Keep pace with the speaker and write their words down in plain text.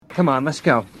Come on, let's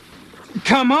go.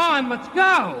 Come on, let's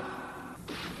go!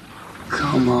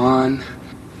 Come on,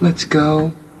 let's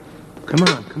go. Come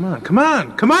on, come on, come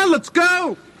on! Come on, let's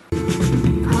go!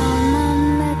 Come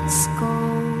on, let's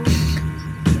go.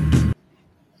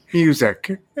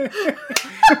 Music.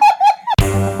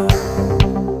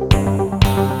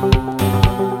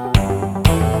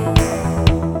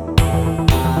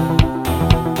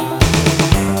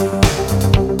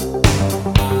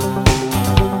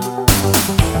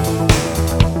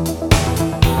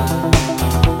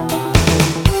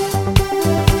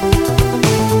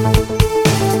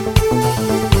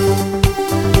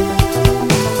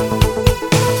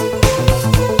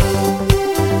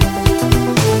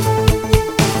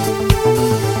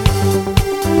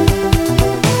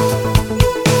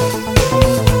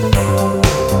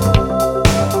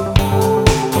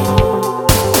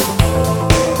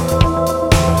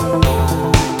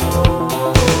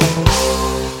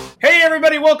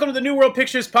 Welcome to the New World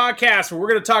Pictures podcast, where we're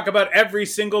going to talk about every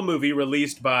single movie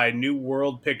released by New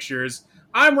World Pictures.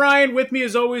 I'm Ryan. With me,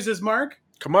 as always, is Mark.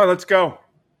 Come on, let's go.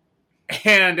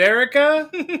 And Erica.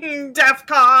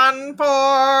 DEFCON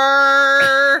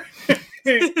 4!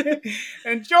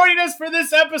 And joining us for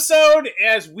this episode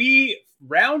as we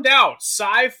round out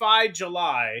Sci-Fi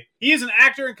July. He is an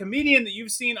actor and comedian that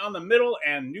you've seen on the Middle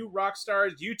and New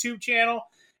Rockstars YouTube channel.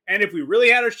 And if we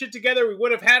really had our shit together, we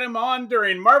would have had him on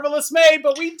during Marvelous May,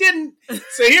 but we didn't.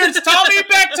 So here's Tommy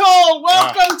Bechtold.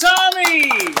 Welcome, Tommy.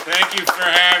 Thank you for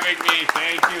having me.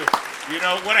 Thank you. You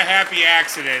know, what a happy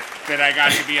accident that I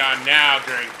got to be on now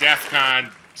during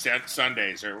DEFCON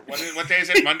Sundays. Or what day is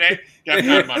it? Monday?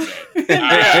 DEFCON Monday.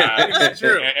 Yeah,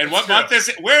 true. And what month is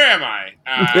it? Where am I?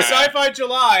 Sci-Fi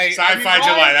July. Sci-Fi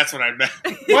July. That's what I meant.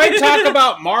 Why talk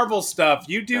about Marvel stuff?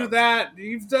 You do that.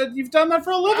 You've done that for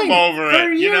a living. I'm over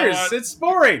for it. years. You know what? It's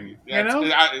boring.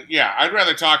 I'd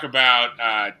rather talk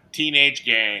about teenage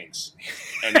gangs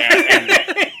and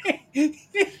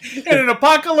an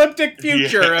apocalyptic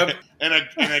future of. And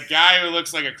a guy who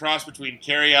looks like a cross between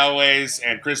Carrie Elways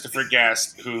and Christopher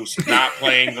Guest, who's not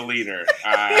playing the leader.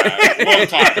 We'll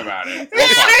talk about it.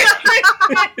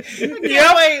 I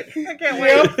can't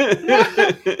wait.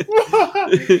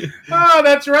 Oh,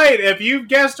 that's right. If you've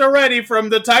guessed already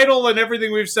from the title and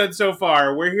everything we've said so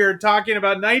far, we're here talking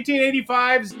about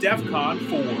 1985's DEFCON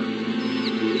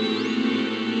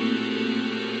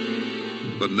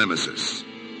 4. The Nemesis.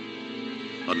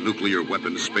 A nuclear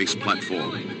weapons space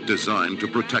platform designed to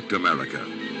protect America.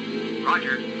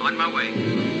 Roger, on my way.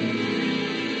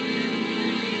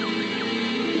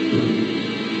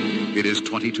 It is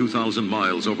 22,000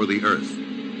 miles over the Earth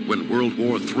when World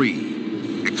War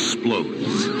III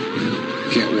explodes.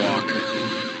 Can't walk.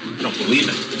 I don't believe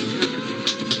it.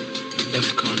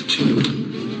 DEFCON 2.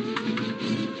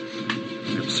 I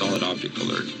have solid object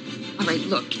alert. All right,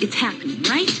 look, it's happening,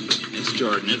 right? It's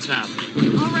Jordan, it's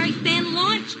happening. All right, then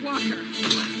launch, Walker.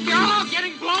 You're all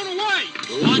getting blown away!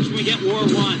 We'll launch when we get War 1.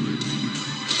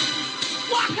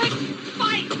 Walker,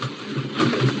 fight!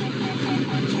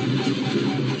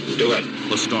 Do it.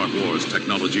 The Star Wars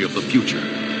technology of the future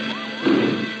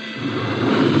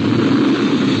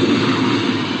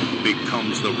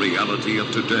becomes the reality of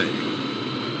today.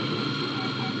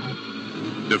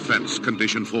 Defense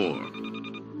Condition 4.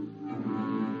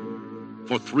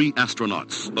 For 3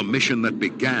 astronauts, the mission that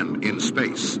began in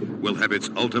space will have its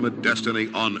ultimate destiny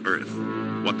on Earth.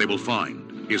 What they will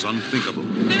find is unthinkable.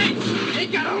 Hey! They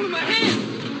got hold of my hand!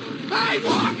 Hey,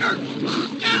 Walker!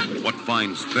 What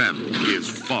finds them is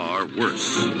far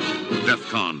worse.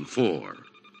 DEFCON 4.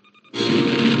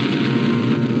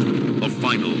 The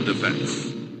final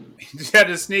defense. You just had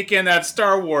to sneak in that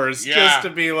Star Wars Yeah. just to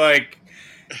be like,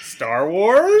 Star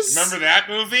Wars? Remember that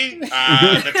movie?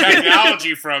 The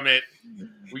technology from it.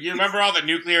 You remember all the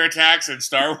nuclear attacks in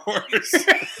Star Wars?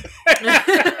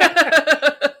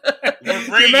 We're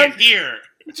bringing it here.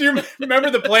 Do you remember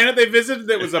the planet they visited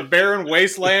that was a barren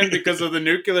wasteland because of the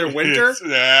nuclear winter?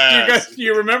 Yes. Do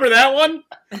you remember that one?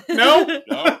 No?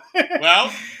 No?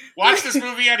 Well, watch this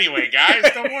movie anyway, guys.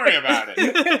 Don't worry about it.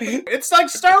 It's like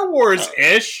Star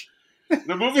Wars-ish.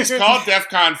 The movie's called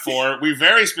DEFCON 4. We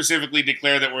very specifically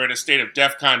declare that we're in a state of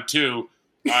DEFCON 2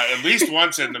 at least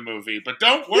once in the movie. But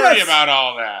don't worry about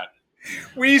all that.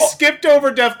 We skipped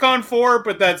over DEFCON 4,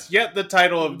 but that's yet the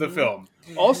title of the film.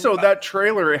 Also, that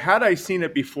trailer, had I seen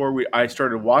it before I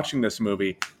started watching this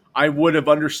movie, I would have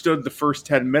understood the first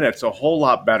 10 minutes a whole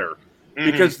lot better.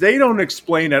 Because they don't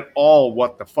explain at all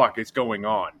what the fuck is going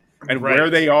on. And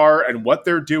where they are and what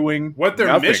they're doing. What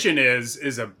their mission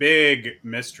is a big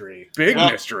mystery.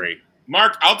 Mystery.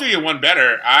 Mark, I'll do you one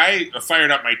better. I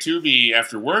fired up my Tubi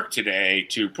after work today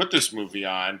to put this movie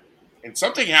on. and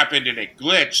something happened and it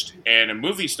glitched and a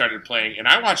movie started playing and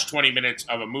I watched 20 minutes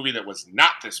of a movie that was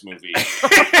not this movie.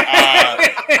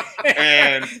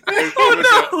 And it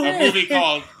was a movie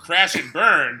called Crash and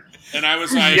Burn. And I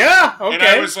was like, yeah, okay. And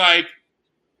I was like,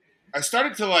 I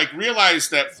started to like realize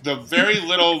that the very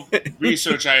little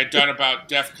research I had done about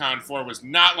DEF CON 4 was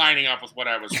not lining up with what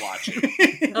I was watching.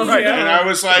 Right. And I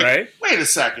was like, Right. wait a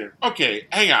second. Okay,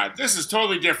 hang on. This is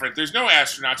totally different. There's no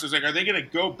astronauts. I was like, are they going to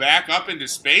go back up into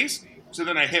space? So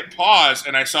then I hit pause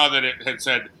and I saw that it had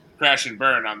said Crash and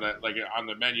Burn on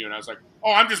the menu. And I was like,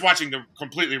 oh, I'm just watching the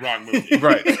completely wrong movie.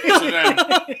 Right.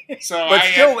 But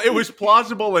still, it was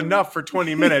plausible enough for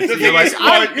 20 minutes. You're like,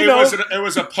 it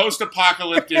was a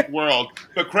post-apocalyptic world,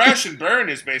 but Crash and Burn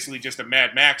is basically just a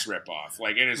Mad Max ripoff.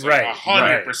 Like it is like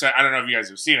 100%. I don't know if you guys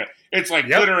have seen it. It's like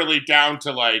literally down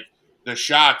to like the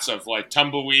shots of like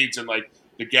tumbleweeds and like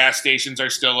the gas stations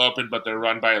are still open, but they're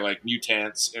run by like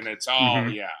mutants, and it's all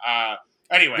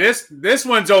Anyway, this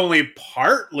one's only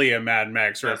partly a Mad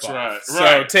Max ripoff. That's right.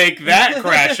 So take that,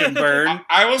 Crash and Burn.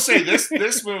 I will say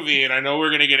this movie, and I know we're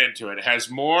going to get into it, has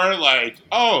more like,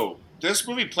 this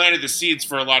movie planted the seeds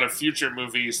for a lot of future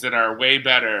movies that are way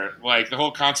better. Like the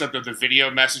whole concept of the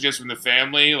video messages from the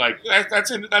family, like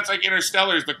that's like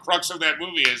Interstellar. The crux of that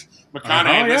movie is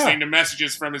McConaughey listening to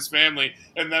messages from his family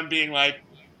and them being like,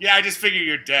 yeah, I just figure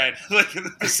you're dead. Like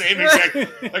the same exact.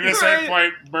 Like at a certain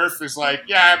point, Murph is like,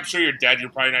 "Yeah, I'm sure you're dead. You're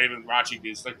probably not even watching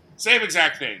these." Like same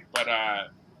exact thing. But I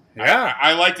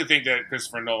like to think that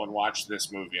Christopher Nolan watched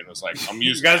this movie and was like, "I'm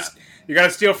using you got to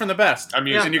steal from the best." I'm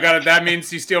using, and that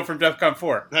means you steal from DEF CON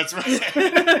 4. That's right.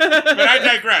 But I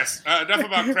digress. Enough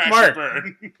about Crash and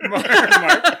Burn.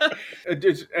 Mark.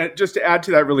 Just to add to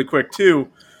that really quick too.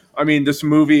 I mean, this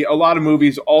movie. A lot of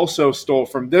movies also stole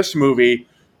from this movie.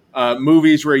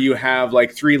 Movies where you have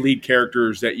like 3 lead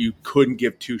characters that you couldn't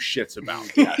give 2 shits about.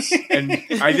 Yes. And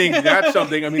I think that's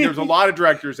something. I mean, there's a lot of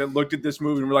directors that looked at this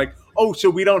movie and were like, oh, so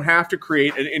we don't have to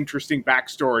create an interesting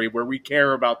backstory where we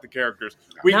care about the characters.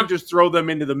 We can just throw them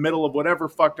into the middle of whatever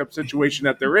fucked up situation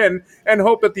that they're in and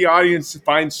hope that the audience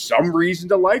finds some reason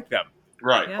to like them.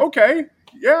 Right. Yeah. Okay.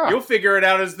 Yeah. You'll figure it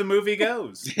out as the movie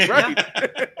goes. Right.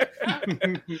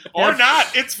 Or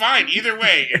not. It's fine. Either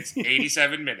way, it's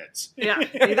 87 minutes. Yeah.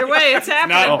 Either way, it's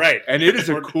happening. Right. And it is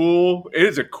a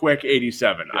quick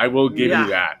 87. I will give you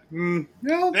that.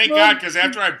 Thank God, because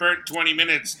after I burnt 20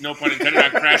 minutes, no pun intended,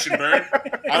 on Crash and Burn,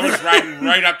 I was riding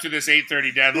right up to this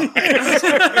 8:30 deadline.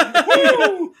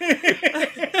 Woo!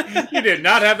 You did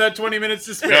not have that 20 minutes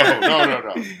to spare. No.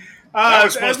 That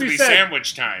was supposed to be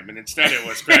sandwich time, and instead it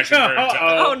was Crash and Burn time.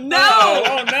 Oh no!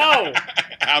 Oh no!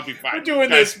 I'll be fine. We're doing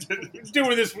this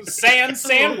sand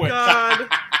sandwich. Oh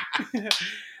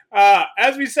God.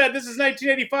 As we said, this is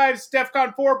 1985's DEF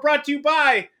CON 4, brought to you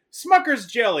by Smucker's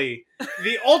Jelly,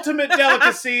 the ultimate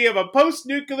delicacy of a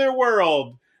post-nuclear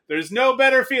world. There's no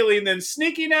better feeling than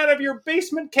sneaking out of your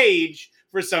basement cage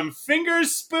for some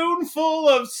fingers spoonful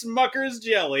of Smucker's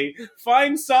Jelly.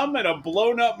 Find some at a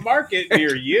blown-up market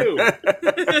near you.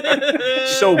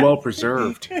 So well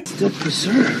preserved. Still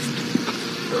preserved.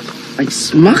 Like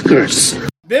Smuckers.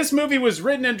 This movie was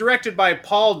written and directed by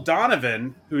Paul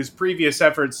Donovan, whose previous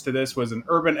efforts to this was an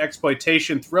urban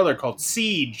exploitation thriller called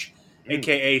Siege,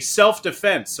 a.k.a.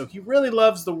 Self-Defense. So he really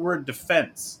loves the word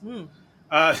defense.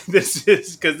 This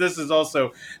is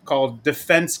also called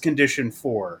Defense Condition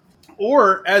 4.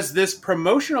 Or, as this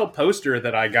promotional poster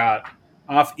that I got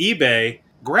off eBay,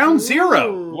 Ground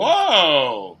Zero.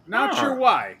 Whoa! Not sure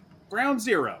why. Ground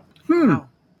Zero.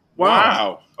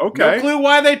 Wow. Okay. No clue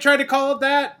why they tried to call it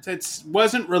that. It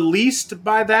wasn't released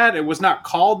by that. It was not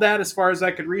called that as far as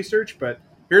I could research, but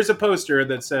here's a poster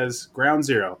that says Ground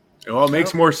Zero. Well, it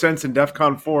makes more sense in DEF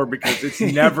CON 4 because it's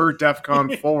never DEF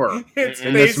CON 4 in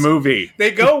this movie.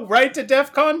 They go right to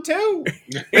DEF CON 2.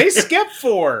 They skip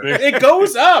 4. It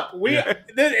goes up.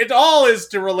 It all is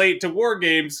to relate to war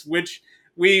games, which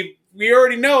we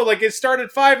already know. Like it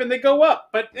started 5 and they go up.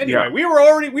 But anyway,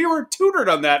 we were tutored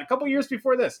on that a couple years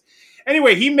before this.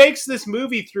 Anyway, he makes this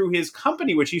movie through his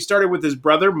company, which he started with his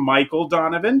brother, Michael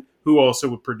Donovan, who also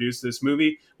would produce this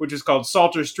movie, which is called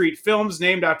Salter Street Films,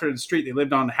 named after the street they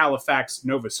lived on in Halifax,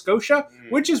 Nova Scotia,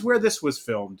 which is where this was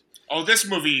filmed. Oh, this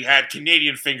movie had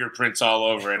Canadian fingerprints all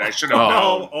over it. I should have known.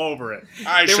 All over it.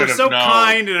 They were so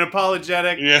kind and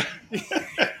apologetic. Yeah.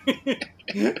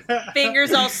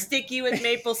 Fingers all sticky with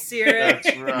maple syrup.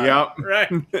 That's right. Yep.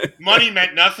 Right. Money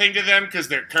meant nothing to them because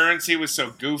their currency was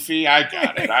so goofy. I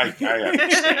got it. I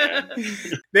understand.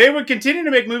 They would continue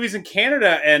to make movies in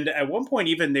Canada, and at one point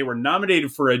even they were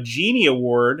nominated for a Genie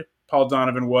Award. Paul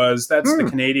Donovan was. That's the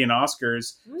Canadian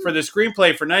Oscars for the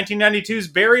screenplay for 1992's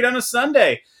Buried on a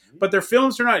Sunday, but their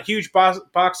films are not huge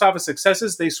box office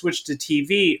successes. They switched to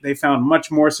TV. They found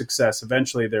much more success.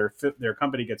 Eventually, their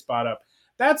company gets bought up.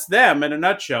 That's them in a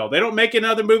nutshell. They don't make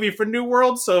another movie for New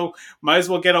World, so might as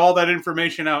well get all that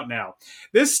information out now.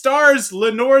 This stars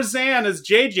Lenore Zann as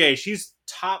JJ. She's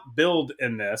top billed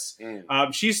in this.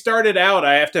 She started out,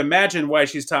 I have to imagine why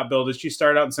she's top billed, is she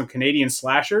started out in some Canadian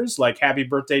slashers like Happy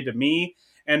Birthday to Me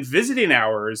and Visiting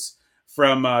Hours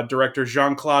from director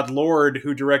Jean-Claude Lord,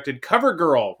 who directed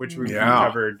CoverGirl, which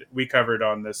we covered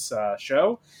on this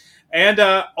show. And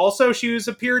also she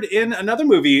appeared in another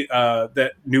movie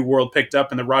that New World picked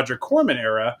up in the Roger Corman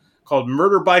era called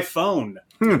Murder by Phone.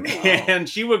 And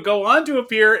she would go on to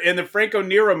appear in the Franco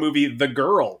Nero movie The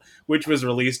Girl, which was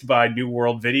released by New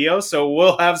World Video. So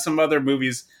we'll have some other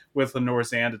movies with Lenore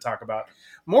Zann to talk about.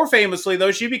 More famously,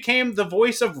 though, she became the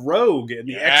voice of Rogue in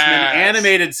the X-Men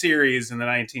animated series in the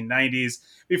 1990s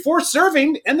before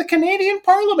serving in the Canadian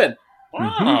Parliament.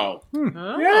 Wow.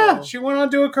 Yeah, she went on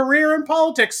to a career in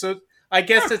politics, so I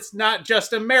guess it's not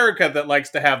just America that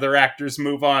likes to have their actors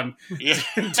move on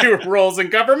to roles in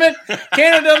government.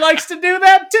 Canada likes to do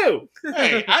that, too.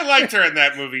 Hey, I liked her in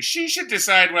that movie. She should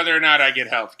decide whether or not I get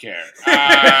health care.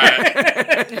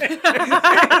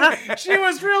 She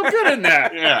was real good in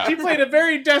that. Yeah. She played a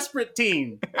very desperate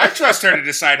teen. I trust her to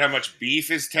decide how much beef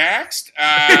is taxed.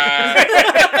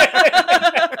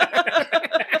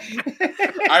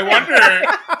 I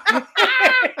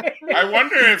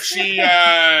wonder if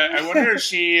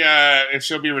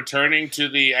she'll be returning to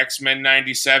the X-Men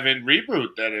 97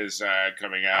 reboot that is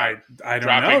coming out. I don't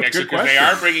dropping know. next year, because they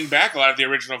are bringing back a lot of the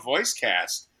original voice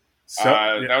cast. So,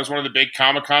 that was one of the big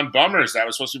Comic-Con bummers. That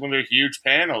was supposed to be one of their huge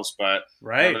panels, but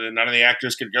none of the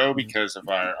actors could go because of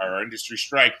our industry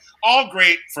strike. All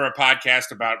great for a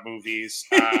podcast about movies.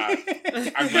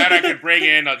 I'm glad I could bring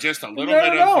in just a little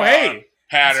bit of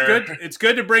patter. It's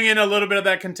good to bring in a little bit of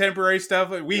that contemporary stuff.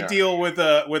 We deal with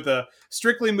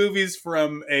strictly movies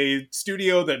from a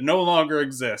studio that no longer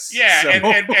exists. Yeah, so.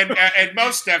 and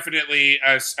most definitely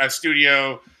a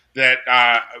studio that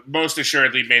most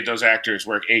assuredly made those actors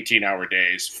work 18-hour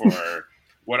days for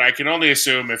what I can only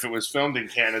assume, if it was filmed in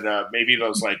Canada, maybe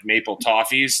those like maple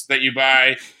toffees that you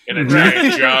buy in a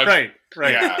giant jug. Right.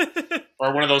 Yeah.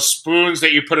 Or one of those spoons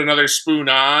that you put another spoon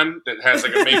on that has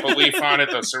like a maple leaf on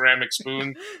it, those ceramic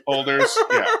spoon holders.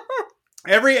 Yeah.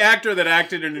 Every actor that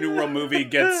acted in a New World movie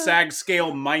gets SAG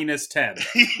scale -10.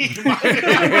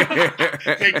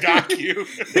 They dock you.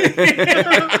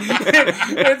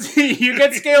 You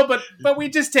get scale, but we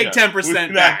just take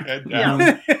 10% back.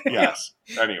 Yes.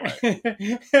 Anyway,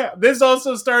 this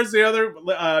also stars the other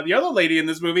lady in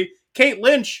this movie, Kate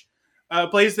Lynch.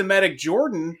 Plays the medic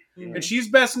Jordan, and she's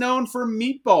best known for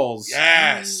Meatballs.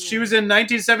 Yes. She was in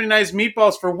 1979's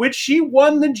Meatballs, for which she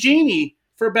won the Genie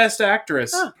for Best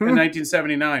Actress in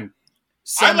 1979.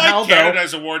 Somehow, I like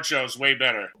Canada's award shows way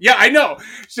better. Yeah, I know.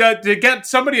 So to get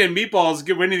somebody in Meatballs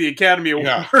winning the Academy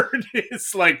Award,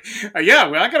 it's like, I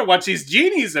got to watch these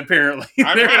Genies. Apparently,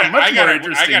 I got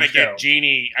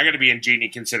to be in Genie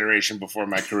consideration before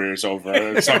my career is over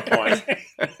at some point.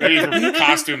 Maybe for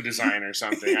costume design or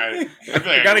something. I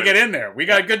got to get in there. We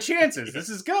got good chances. This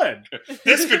is good.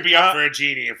 This could be up for a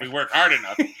Genie if we work hard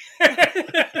enough.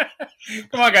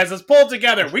 Come on, guys, let's pull it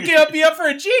together. We can be up for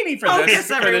a Genie for this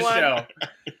show.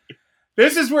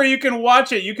 This is where you can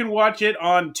watch it. You can watch it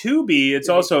on Tubi. It's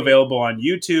also available on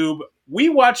YouTube. We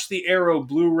watched the Arrow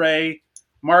Blu-ray.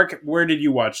 Mark, where did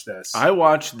you watch this? I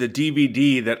watched the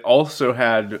DVD that also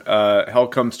had Hell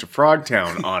Comes to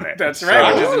Frogtown on it. That's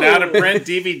right, which is an out-of-print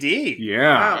DVD.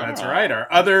 Yeah. Wow, that's right. Our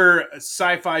other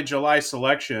Sci-Fi July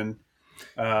selection.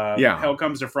 Hell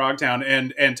Comes to Frogtown,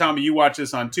 and Tommy, you watch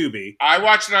this on Tubi. I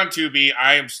watched it on Tubi.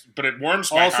 But it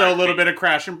warms my heart. Also, a little bit of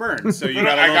Crash and Burn, so you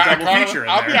got a little double feature.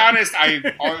 I'll be honest,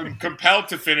 I'm compelled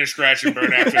to finish Crash and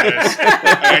Burn after this.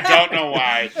 I don't know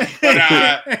why, but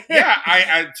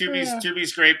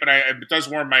Tubi's great. But it does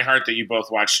warm my heart that you both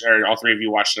watched, or all three of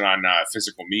you watched it on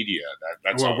physical media.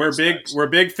 We're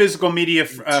big physical media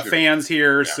fans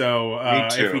here, so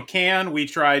if we can, we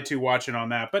try to watch it on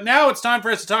that. But now it's time for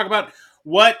us to talk about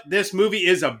what this movie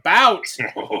is about.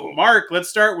 Mark, let's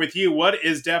start with you. What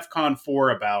is DEFCON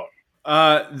 4 about?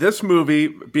 This movie,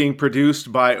 being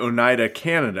produced by Oneida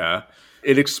Canada,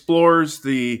 it explores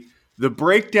the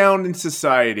breakdown in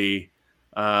society,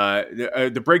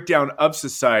 the breakdown of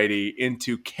society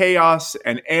into chaos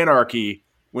and anarchy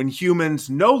when humans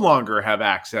no longer have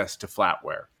access to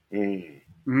flatware.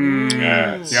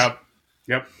 Yes.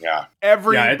 Yep. Yeah.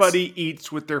 Everybody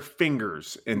eats with their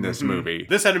fingers in this movie.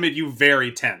 This had to make you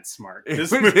very tense, Mark.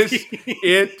 This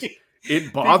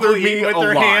it bothered me with a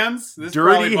their lot. Hands.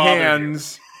 Dirty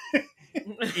hands.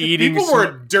 eating. People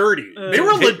were dirty. They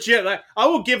were legit. Like, I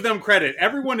will give them credit.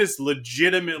 Everyone is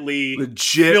legitimately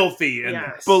filthy and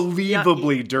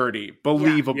believably dirty.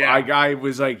 Believable. Yeah. I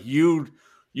was like, you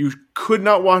could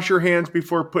not wash your hands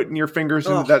before putting your fingers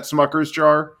into that Smucker's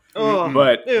jar.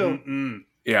 But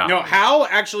yeah, no. Hal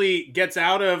actually gets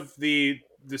out of the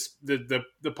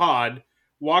pod,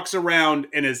 walks around,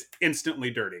 and is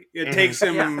instantly dirty. It takes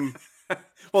him.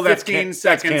 Well, that's 15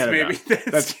 seconds, that's maybe.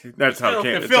 That's how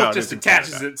Canada. The filth just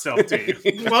attaches itself to you.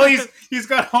 Well, he's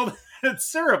got all that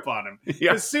syrup on him.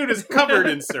 Yeah. His suit is covered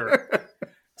in syrup.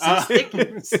 So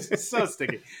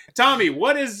sticky. Tommy,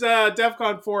 what is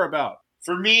DEFCON 4 about?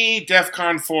 For me,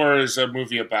 DEFCON 4 is a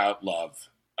movie about love.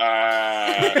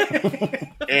 And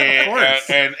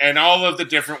all of the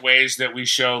different ways that we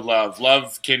show love.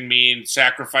 Love can mean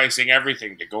sacrificing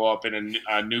everything to go up in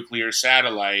a nuclear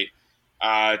satellite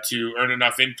to earn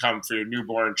enough income for your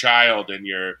newborn child and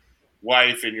your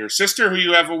wife and your sister who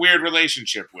you have a weird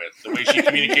relationship with. The way she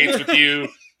communicates with you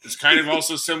is kind of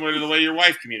also similar to the way your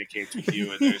wife communicates with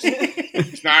you. And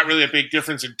there's not really a big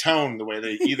difference in tone the way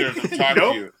that either of them talk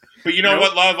to you. But you know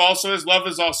what love also is? Love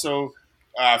is also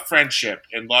friendship,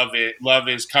 and love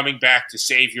is coming back to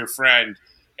save your friend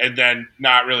and then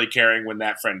not really caring when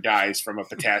that friend dies from a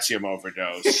potassium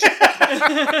overdose.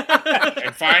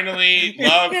 And finally,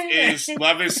 love is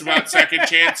about second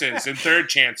chances and third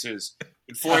chances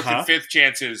and fourth and fifth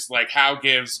chances, like Hal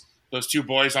gives those two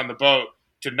boys on the boat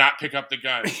to not pick up the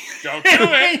gun. Don't do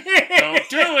it. Don't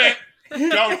do it.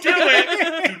 Don't do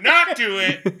it. Do not do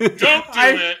it. Don't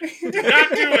do it. Do not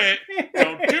do it.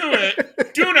 Don't do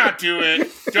it. Do not do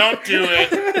it. Don't do it.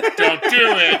 Don't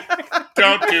do it.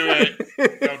 Don't do it.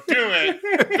 Don't do it.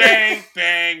 Bang,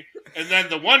 bang. And then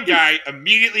the one guy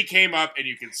immediately came up and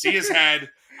you can see his head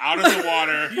out of the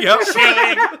water,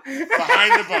 chilling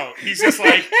behind the boat. He's just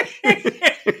like...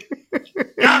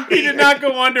 He did not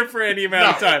go under for any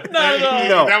amount of time.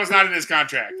 No. That was not in his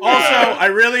contract. Also, I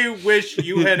really wish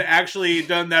you had actually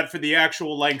done that for the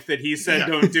actual length that he said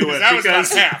don't do it. That because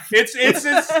was about half. It is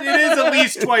at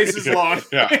least twice as long.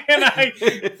 Yeah. And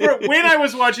when I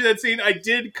was watching that scene, I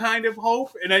did kind of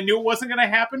hope, and I knew it wasn't going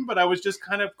to happen, but I was just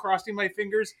kind of crossing my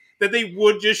fingers that they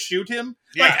would just shoot him.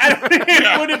 Yeah. Like,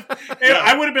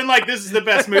 I would have been like, this is the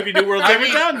best movie New World's ever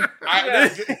done.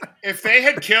 If they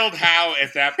had killed Hal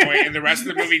at that point and the rest of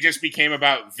the movie just became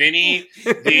about Vinny,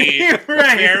 the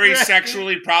very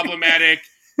sexually problematic,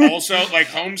 also like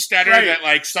homesteader that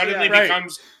like suddenly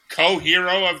becomes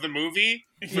co-hero of the movie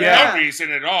for no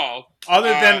reason at all. Other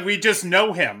than we just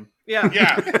know him. Yeah.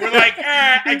 We're like,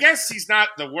 I guess he's not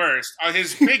the worst.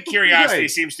 His big curiosity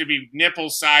seems to be nipple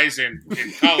size and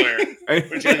color,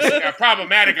 which is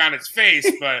problematic on its face,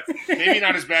 but maybe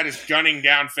not as bad as gunning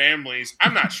down families.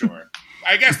 I'm not sure.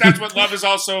 I guess that's what love is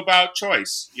also about,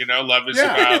 choice. You know, love is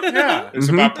about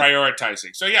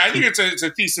prioritizing. So yeah, I think it's a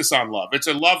thesis on love. It's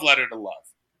a love letter to love.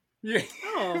 Yeah,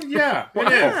 Oh. yeah, it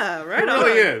is. Yeah, right It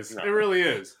really on. is. It really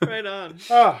is. Right on.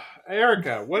 Oh,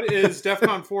 Erica, what is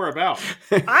DEFCON 4 about?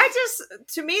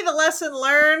 To me, the lesson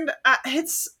learned,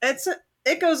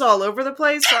 it goes all over the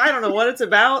place, so I don't know what it's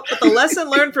about. But the lesson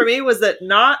learned for me was that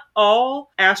not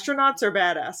all astronauts are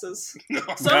badasses.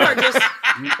 Some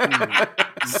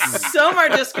are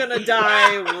just going to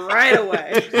die right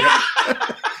away.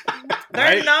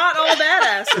 They're not all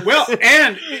badasses. Well,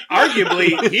 and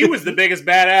arguably, he was the biggest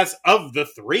badass of the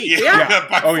three.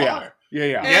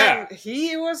 And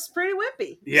he was pretty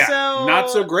wimpy. Yeah, so, not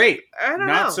so great. I don't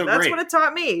Not know. so That's great. what it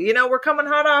taught me. You know, we're coming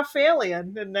hot off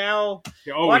Alien, and now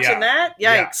watching that,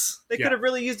 yikes. They could have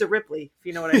really used a Ripley, if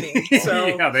you know what I mean.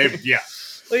 So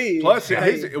please. Plus,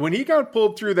 when he got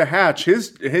pulled through the hatch,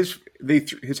 his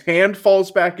hand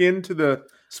falls back into the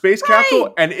space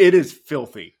capsule, and it is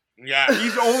filthy. Yeah,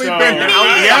 he's only been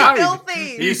outside.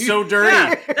 Filthy. He's so dirty.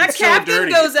 Yeah, that captain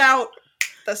dirty. goes out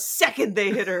the second they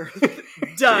hit her.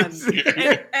 Done.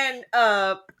 And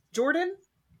Jordan,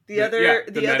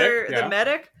 the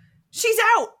medic, she's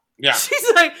out. Yeah.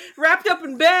 She's like wrapped up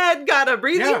in bed, got a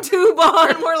breathing tube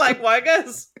on. We're like, well, I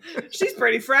guess she's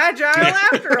pretty fragile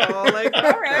after all. Like,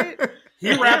 all right.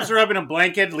 He wraps her up in a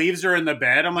blanket, leaves her in the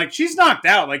bed. I'm like, she's knocked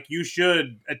out. Like, you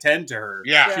should attend to her.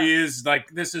 Yeah. She is like,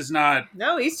 this is not.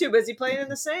 No, he's too busy playing in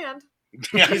the sand.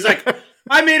 He's like,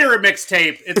 I made her a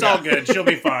mixtape. It's all good. She'll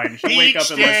be fine. She'll wake up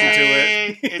and listen to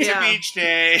it. It's a beach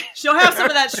day. She'll have some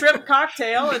of that shrimp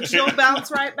cocktail and she'll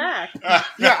bounce right back.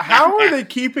 Yeah, how are they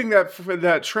keeping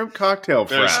that shrimp cocktail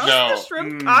fresh? How's the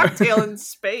shrimp cocktail in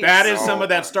space? That is some of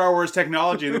that Star Wars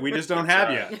technology that we just don't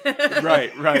have yet.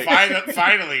 Right.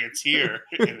 Finally, it's here.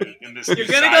 In this You're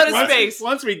going to go to space.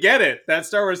 Once we get it, that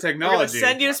Star Wars We're technology. going to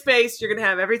send you to space. You're going to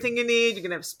have everything you need. You're going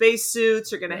to have space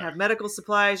suits. You're going to have medical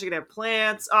supplies. You're going to have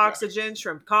plants, oxygen,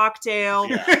 shrimp cocktail,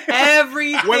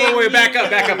 everything. Wait, back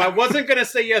up. I wasn't going to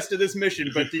say yes to this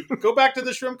mission, but go back to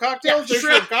the shrimp cocktail. Yeah,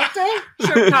 Shrimp cocktail?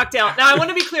 Shrimp cocktail. Now, I want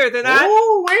to be clear. They're not,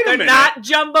 wait a minute. not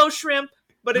jumbo shrimp,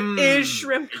 but it is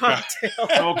shrimp cocktail.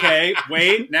 Okay,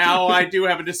 wait. Now I do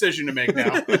have a decision to make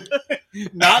now.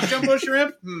 Not jumbo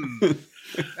shrimp?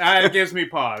 It gives me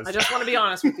pause. I just want to be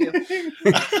honest with you.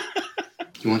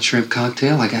 You want shrimp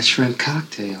cocktail? I got shrimp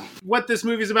cocktail. What this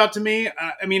movie's about to me,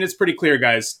 I mean, it's pretty clear,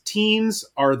 guys. Teens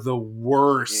are the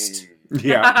worst.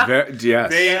 Yeah, yes.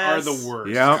 They are the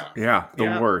worst. Yeah,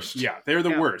 the worst. Yeah, they're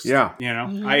the worst. Yeah. You know,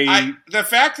 the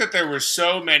fact that there were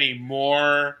so many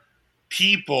more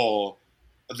people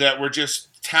that were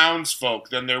just townsfolk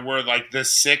than there were like the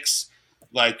 6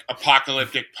 like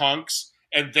apocalyptic punks,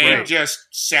 and they just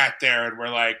sat there and were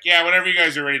like, yeah, whenever you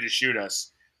guys are ready to shoot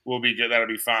us, we'll be good. That'll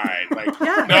be fine. Like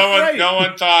no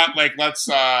one thought like let's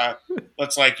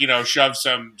like, you know, shove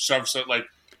some like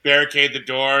barricade the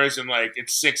doors and like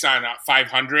it's 6 on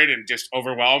 500 and just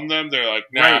overwhelm them. They're like,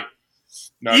 nah.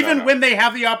 No, even when they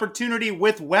have the opportunity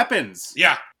with weapons.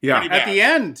 Yeah. At the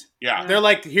end. Yeah. They're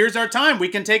like, here's our time. We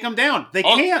can take them down. They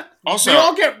can't. Also, they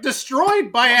all get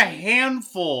destroyed by a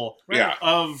handful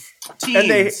of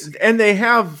teens. And they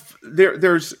have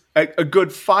there's a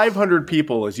good 500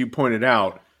 people, as you pointed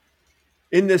out,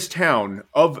 in this town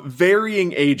of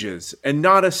varying ages, and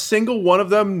not a single one of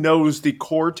them knows the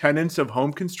core tenets of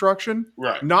home construction.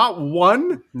 Right. Not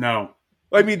one. No.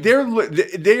 I mean,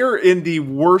 they're in the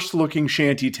worst looking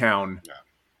shanty town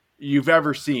you've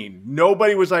ever seen.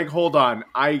 Nobody was like, hold on,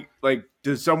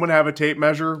 does someone have a tape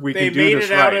measure? They can do this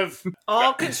right. Out of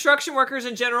all construction workers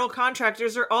and general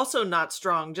contractors are also not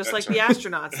strong, just like the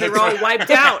astronauts. They were all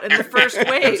wiped out in the first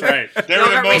wave. That's right. They were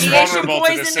the most vulnerable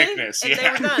to the sickness. And they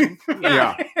were done.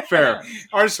 Yeah, fair.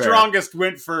 Our strongest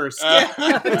went first.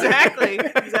 Exactly.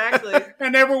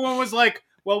 And everyone was like,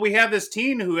 well, we have this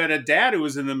teen who had a dad who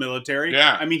was in the military.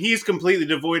 Yeah. I mean, he's completely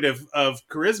devoid of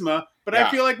charisma, but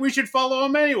I feel like we should follow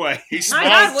him anyway. He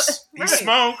smokes. He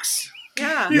smokes.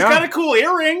 Yeah. He's got a cool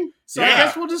earring, so I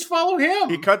guess we'll just follow him.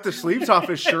 He cut the sleeves off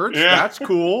his shirts. That's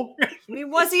cool. I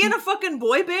mean, was he in a fucking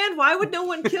boy band? Why would no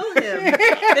one kill him?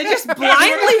 They just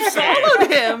blindly followed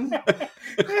him.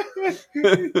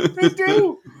 They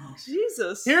do.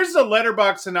 Jesus. Here's the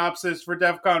Letterboxd synopsis for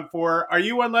DEFCON 4. Are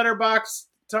you on Letterboxd,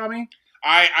 Tommy?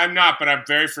 I'm not, but I'm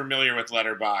very familiar with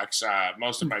Letterboxd.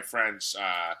 Most of my friends,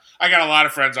 I got a lot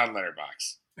of friends on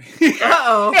Letterboxd.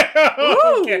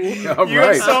 Uh-oh. Okay. You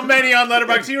have so many on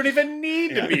Letterboxd, you don't even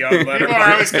need to be on Letterboxd. People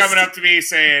are always coming up to me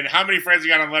saying, how many friends you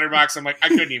got on Letterboxd? I'm like, I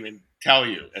couldn't even tell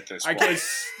you at this point.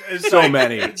 It's so like,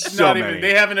 many. It's so not many. Even,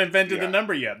 they haven't invented the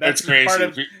number yet. That's it's crazy.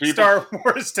 Part of Star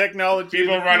Wars technology.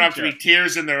 People run up to me,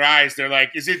 tears in their eyes. They're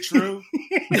like, is it true?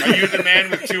 Are you the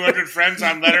man with 200 friends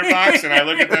on Letterboxd? And I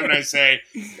look at them and I say,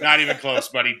 not even close,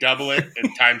 buddy. Double it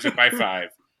and times it by 5.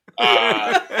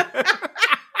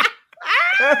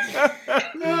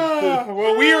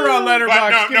 Well, we are on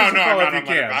Letterboxd. No, I'm not on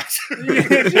Letterboxd.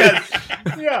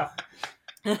 Yeah.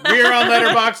 We are on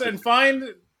Letterboxd, and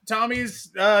find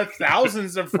Tommy's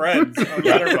thousands of friends on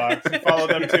Letterboxd and follow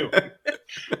them too.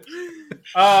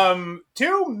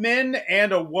 2 men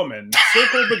and a woman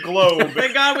circle the globe.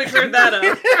 Thank God we cleared that up.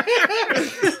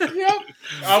 Yep.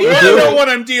 I want to know what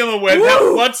I'm dealing with.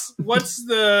 What's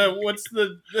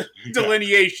the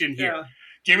delineation here? Yeah.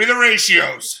 Give me the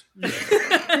ratios.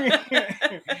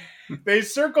 They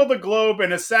circle the globe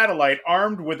in a satellite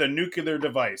armed with a nuclear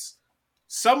device.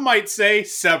 Some might say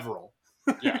several.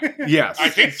 Yeah. Yes. I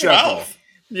think 12.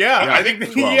 Yeah, I think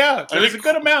 12. Yeah, there's a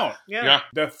good amount. Yeah.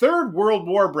 The Third World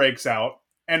War breaks out,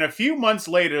 and a few months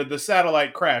later, the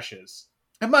satellite crashes.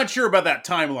 I'm not sure about that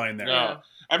timeline there. No.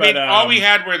 I mean, all we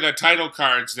had were the title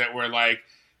cards that were like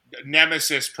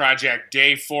Nemesis Project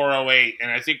Day 408, and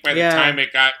I think by the time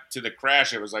it got to the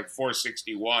crash, it was like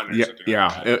 461 or something like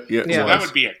that. So that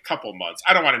would be a couple months.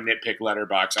 I don't want to nitpick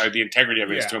Letterboxd. The integrity of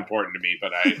it is too important to me,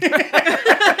 but I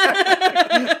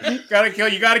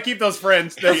you gotta keep those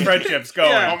friendships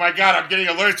going. Oh my God, I'm getting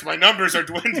alerts. My numbers are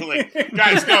dwindling.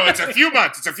 Guys, no, it's a few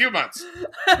months.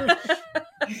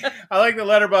 I like the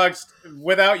Letterboxd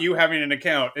without you having an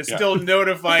account. It's still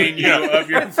notifying you of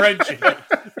your friendship.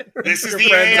 This is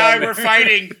the AI we're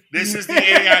fighting. This is the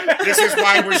AI. This is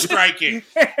why we're striking.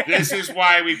 This is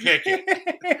why we pick it.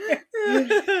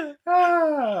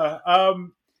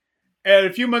 And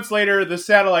a few months later, the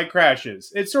satellite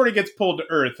crashes. It sort of gets pulled to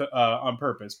Earth on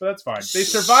purpose, but that's fine. They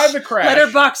survive the crash.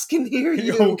 Letterbox can hear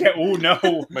you. Okay. Oh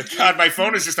no! My God, my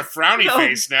phone is just a frowny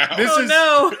face now.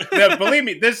 Believe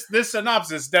me, this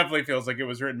synopsis definitely feels like it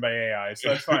was written by AI, so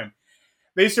that's fine.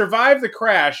 They survive the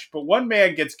crash, but one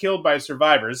man gets killed by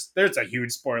survivors. There's a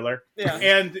huge spoiler. Yeah.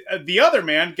 And the other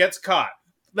man gets caught.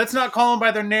 Let's not call them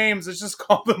by their names. Let's just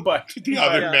call them by the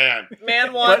other man.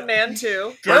 Man 1, man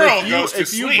 2. Girl goes to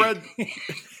sleep.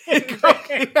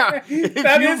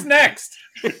 That is next.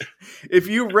 If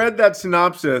you read that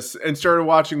synopsis and started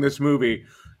watching this movie,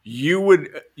 you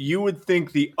would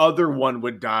think the other one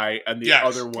would die and the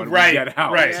other one would get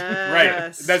out. Right, Yes.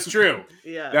 right. That's true.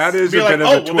 Yes. That is Be a like, bit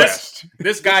of a twist.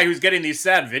 This guy who's getting these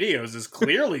sad videos is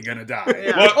clearly going to die.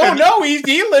 Yeah. Well, Oh, no,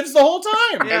 he lives the whole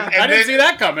time. Yeah. I didn't see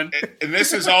that coming. And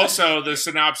this is also the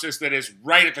synopsis that is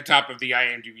right at the top of the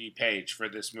IMDb page for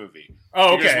this movie.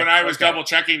 Oh, okay. Because when I was double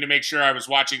checking to make sure I was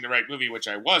watching the right movie, which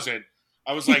I wasn't,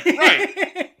 I was like,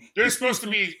 right, there's supposed to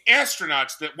be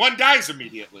astronauts that one dies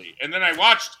immediately. And then I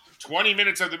watched 20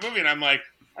 minutes of the movie and I'm like,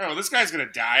 I don't know, this guy's going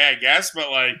to die, I guess.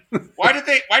 But like, why did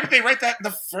they write that in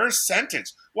the first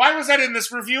sentence? Why was that in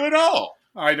this review at all?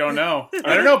 I don't know.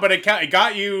 But it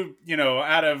got you,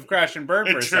 out of crash and burn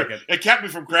for a second. It kept me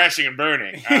from crashing and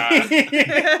burning.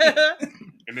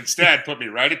 And instead put me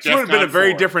right at DEF CON 4. It would have been a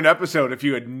very different episode if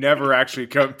you had never actually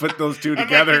put those two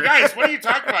together. Like, guys, what are you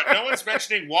talking about? No one's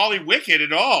mentioning Wally Wicked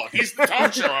at all. He's the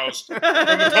talk show host from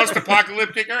the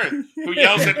post-apocalyptic Earth who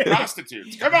yells at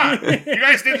prostitutes. Come on. You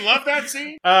guys didn't love that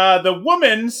scene? The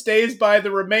woman stays by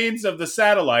the remains of the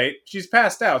satellite. She's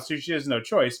passed out, so she has no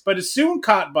choice, but is soon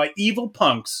caught by evil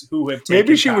punks who have taken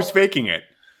Maybe she power. was faking it.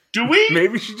 Do we?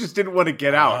 Maybe she just didn't want to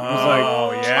get out. It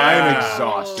was like, I'm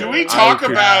exhausted. Do we talk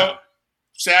about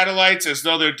satellites as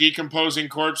though they're decomposing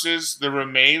corpses, the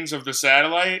remains of the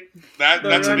satellite?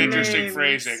 That's an interesting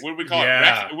phrasing. What do we call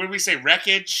it? What do we say?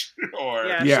 Wreckage? Or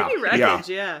Should be wreckage,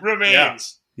 yeah.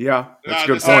 Remains. Yeah, that's a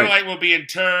good the point. satellite will be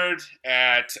interred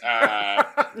at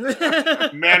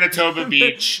Manitoba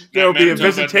Beach. There'll be a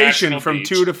Manitoba visitation National from Beach.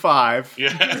 2 to 5.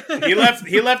 Yeah.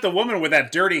 He left the woman with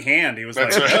that dirty hand. He was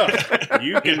That's like, right.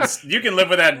 you can live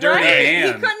with that dirty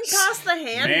hand. He couldn't toss the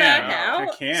hand Man, back out.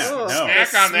 you can't. Ugh. No.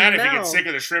 Snack on that if you Smell. get sick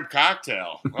of the shrimp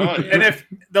cocktail. Oh, yeah. And if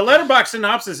the letterbox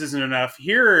synopsis isn't enough,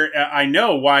 here I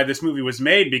know why this movie was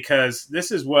made, because this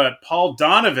is what Paul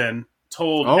Donovan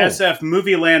told SF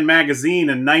Movieland magazine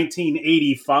in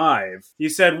 1985. He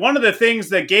said, one of the things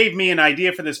that gave me an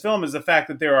idea for this film is the fact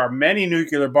that there are many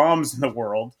nuclear bombs in the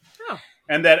world. Oh.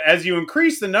 And that as you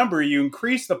increase the number, you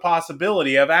increase the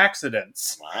possibility of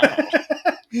accidents. Wow.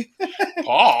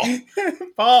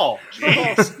 Paul.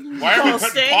 Jeez. Why are we Paul, putting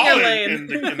stay in Paul your in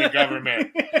lane. the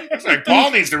government? It's like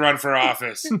Paul needs to run for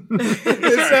office.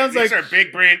 These are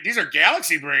big brain. These are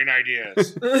galaxy brain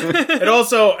ideas. It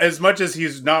also, as much as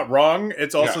he's not wrong,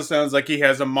 it also sounds like he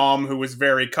has a mom who was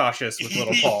very cautious with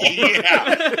little Paul.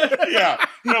 Yeah.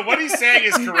 No, what he's saying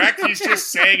is correct. He's just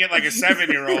saying it like a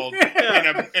 7-year-old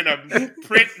in a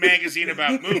print magazine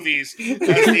about movies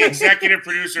as the executive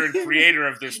producer and creator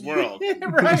of this world.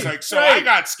 It's like, I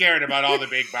got scared about all the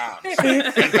big bombs.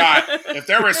 I thought, if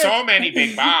there were so many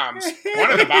big bombs,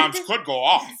 one of the bombs could go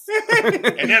off.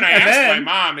 And then I asked my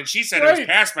mom, and she said it was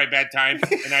past my bedtime,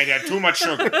 and I'd had too much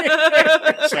sugar.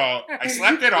 So I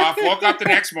slept it off, woke up the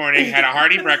next morning, had a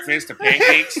hearty breakfast of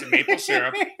pancakes and maple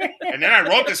syrup, and then I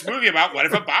wrote this movie about what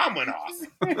if a bomb went off.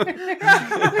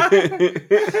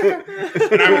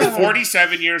 And I was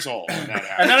 47 years old when that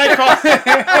happened.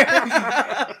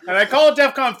 And I call it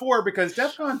DEF CON 4 because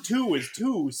DEF CON 2 is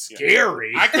too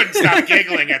scary. I couldn't stop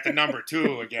giggling at the number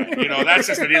 2 again. That's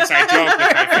just an inside joke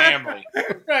with my family.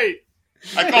 Right.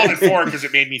 I called it 4 because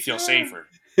it made me feel safer.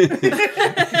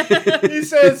 He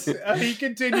says, he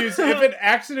continues, if an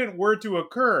accident were to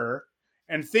occur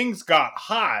and things got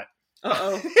hot,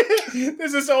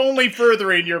 this is only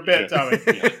furthering your bit, Tommy.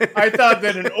 I thought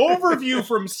that an overview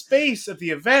from space of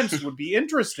the events would be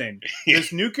interesting.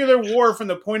 This nuclear war from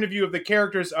the point of view of the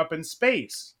characters up in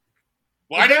space.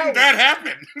 Why didn't that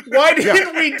happen? Why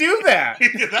didn't we do that?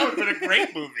 That would have been a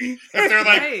great movie. If they're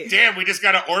like, damn, we just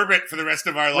got to orbit for the rest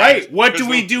of our lives. Right. What do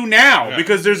we do now? Yeah.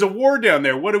 Because there's a war down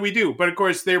there. What do we do? But of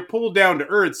course, they're pulled down to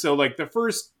Earth. So like the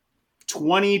first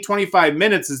 20, 25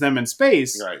 minutes is them in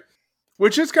space. Right.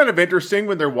 Which is kind of interesting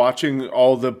when they're watching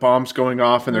all the bombs going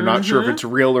off and they're not sure if it's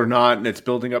real or not, and it's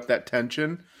building up that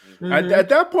tension. At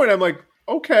that point, I'm like,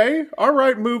 okay, all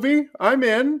right, movie, I'm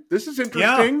in. This is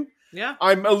interesting. Yeah.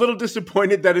 I'm a little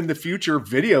disappointed that in the future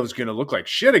video is going to look like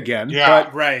shit again. Yeah.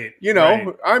 But, Right. you know,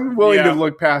 right. I'm willing Yeah. to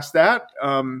look past that.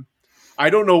 I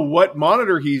don't know what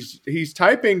monitor he's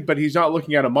typing, but he's not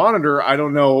looking at a monitor. I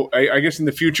don't know. I guess in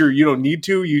the future you don't need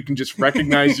to. You can just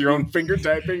recognize your own finger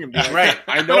typing and be like, Right.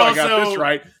 I know But I got also- this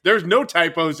right. There's no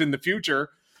typos in the future.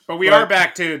 But we are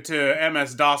back to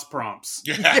MS-DOS prompts.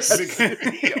 Yes.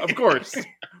 Of course.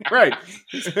 Right.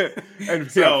 And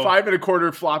So- 5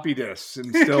 1/4 floppy disks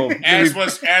and still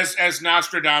as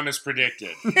Nostradamus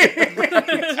predicted.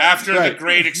 After the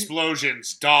great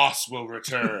explosions, DOS will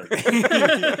return.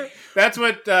 That's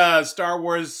what Star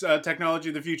Wars technology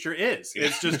of the future is.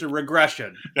 It's just a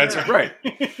regression. That's right.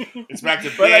 It's back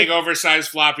to big, oversized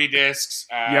floppy disks.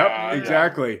 Yep,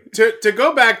 exactly. To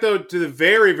go back, though, to the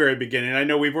very, very beginning, I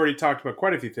know we've already talked about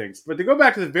quite a few things, but to go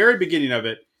back to the very beginning of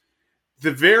it,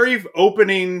 the very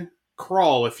opening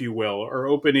crawl, if you will, or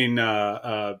opening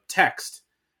text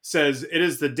says, "It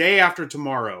is the day after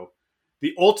tomorrow.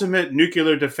 The ultimate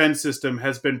nuclear defense system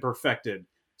has been perfected.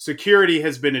 Security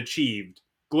has been achieved.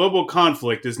 Global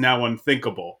conflict is now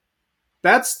unthinkable."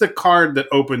 That's the card that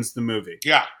opens the movie.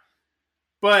 Yeah.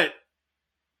 But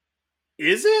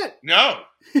is it? No.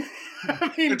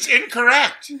 I mean, It's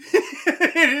incorrect.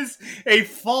 it is a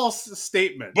false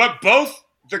statement. But both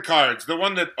the cards, the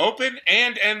one that open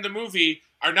and end the movie,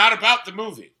 are not about the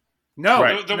movie. No.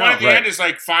 Right. The no. one at the end is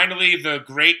like, finally the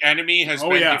great enemy has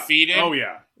been defeated. Oh,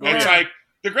 yeah. And it's like,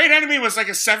 the great enemy was like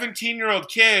a 17-year-old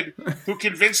kid who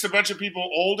convinced a bunch of people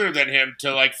older than him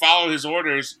to like follow his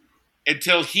orders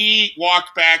until he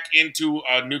walked back into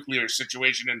a nuclear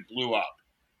situation and blew up.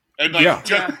 And like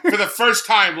just for the first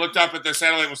time looked up at the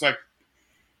satellite and was like,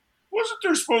 wasn't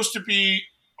there supposed to be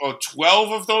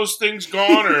 12 of those things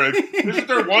gone? Or isn't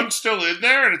there one still in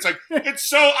there? And it's like, it's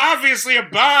so obviously a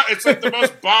bomb. It's like the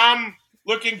most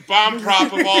bomb-looking bomb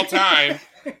prop of all time.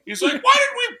 He's like, why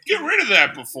didn't we get rid of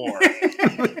that before?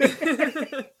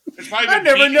 It's probably I been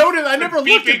never beeping- noticed. I never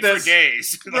looked beeping at this. for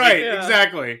days. Right, Yeah.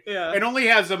 exactly. Yeah. It only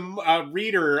has a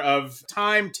reader of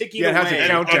time ticking Yeah, it has away. a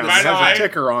countdown. And It by the has way, a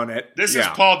ticker on it. This is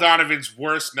Paul Donovan's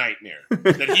worst nightmare.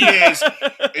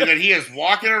 That he is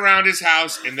walking around his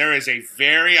house and there is a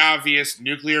very obvious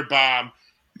nuclear bomb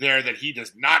there that he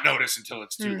does not notice until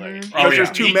it's too late. Because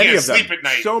there's too He many can't of them. sleep at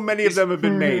night. So many of them have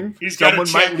been made. He's gotta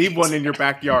Someone might check- leave one in your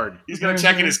backyard. He's going to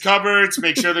check in his cupboards,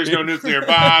 make sure there's no nuclear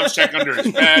bombs, check under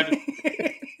his bed.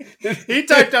 He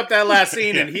typed up that last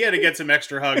scene, and he had to get some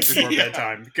extra hugs before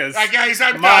bedtime because Hi guys,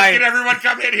 I'm My- done. Can everyone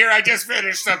come in here? I just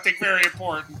finished something very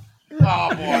important.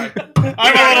 Oh boy.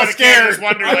 I'm a little scared.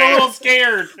 I'm a little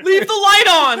scared. Leave the light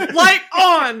on. Light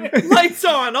on. Lights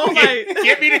on all night.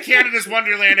 Get me to Canada's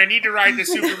Wonderland. I need to ride the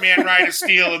Superman ride of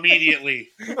steel immediately.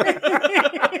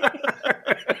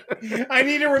 I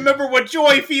need to remember what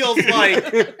joy feels like.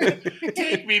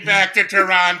 Take me back to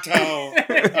Toronto.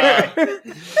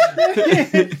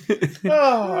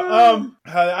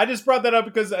 I just brought that up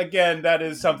because, again, that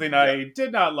is something I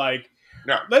did not like.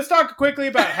 No. Let's talk quickly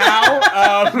about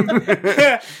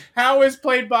how. How is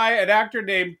played by an actor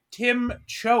named Tim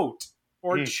Choate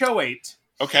or Choate.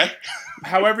 Okay.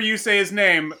 However you say his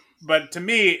name, but to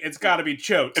me, it's got to be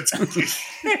Choate.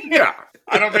 Yeah.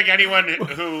 I don't think anyone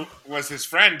who was his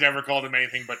friend ever called him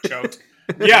anything but Choate.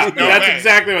 Yeah, No that's way.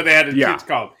 exactly what they had Yeah. it's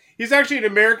called. He's actually an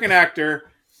American actor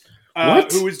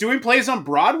who was doing plays on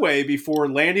Broadway before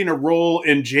landing a role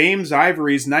in James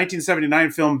Ivory's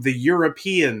 1979 film The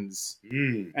Europeans.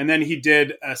 And then he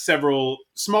did several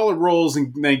smaller roles,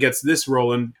 and then he gets this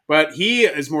role. But he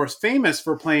is more famous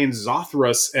for playing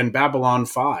Zothras in Babylon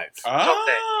 5.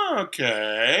 Oh,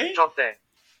 okay.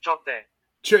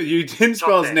 You didn't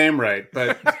spell his name right,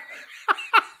 but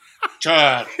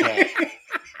Choate.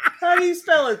 How do you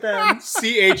spell it then?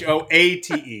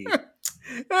 Choate.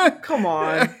 Come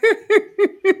on.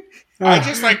 I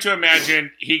just like to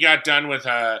imagine he got done with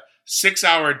a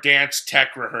 6-hour dance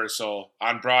tech rehearsal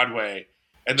on Broadway,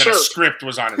 and then a script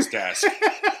was on his desk.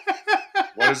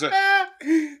 What is it?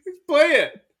 Play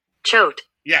it. Choate.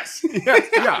 Yes.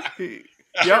 Yeah.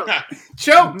 Yep.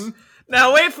 Choate.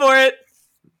 Now wait for it.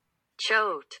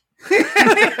 Choate.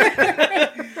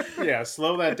 Yeah,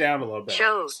 slow that down a little bit.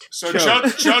 Choate. So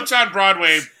Choate's on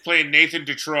Broadway playing Nathan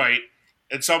Detroit,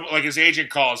 and his agent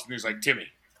calls and he's like, "Timmy,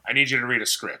 I need you to read a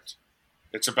script.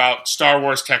 It's about Star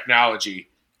Wars technology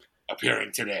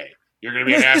appearing today. You're going to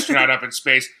be an astronaut up in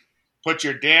space. Put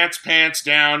your dance pants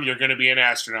down. You're going to be an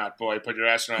astronaut, boy. Put your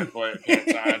astronaut boy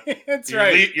pants on. That's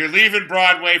right. You're leaving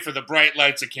Broadway for the bright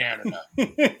lights of Canada."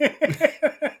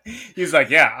 He's like,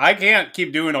 yeah, I can't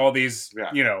keep doing all these,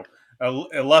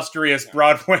 illustrious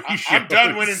Broadway shows. I'm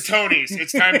done winning Tonys.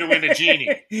 It's time to win a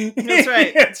Genie. That's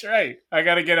right. That's right. I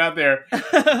got to get out there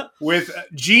with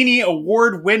Genie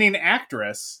award-winning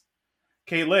actress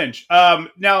Kate Lynch.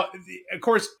 Now, of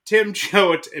course, Tim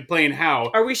Choate playing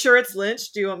Hal. Are we sure it's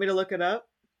Lynch? Do you want me to look it up?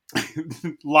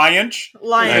 Lynch?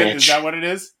 Lynch. Is that what it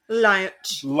is?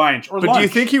 Lynch. Lynch. Or But lunch. do you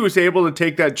think he was able to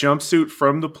take that jumpsuit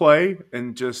from the play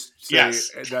and just say, Yes.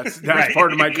 that's Right.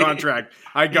 part of my contract.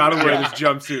 I got to wear this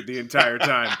jumpsuit the entire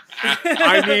time.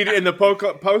 I need, in the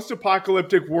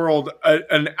post-apocalyptic world,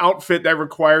 an outfit that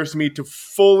requires me to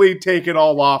fully take it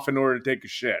all off in order to take a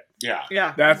shit. Yeah.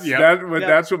 Yeah.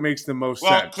 That's what makes the most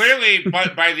Well, sense. clearly,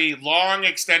 by the long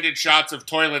extended shots of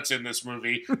toilets in this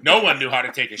movie, no one knew how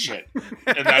to take a shit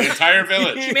in that entire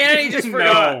village. Humanity just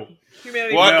forgot. No.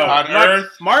 Humanity What forgot. on earth?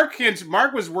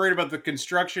 Mark was worried about the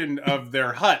construction of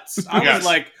their huts. I Yes. was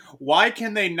like, why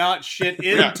can they not shit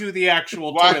into the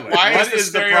actual Why toilet? why What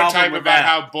is the problem stereotype with about that?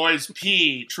 how boys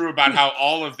pee true about how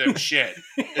all of them shit?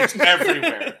 It's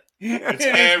everywhere. It's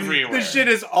everywhere. The shit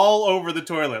is all over the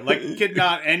toilet. Like, could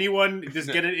not anyone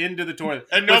just get it into the toilet?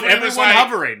 And Was nobody everyone was like-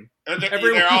 hovering?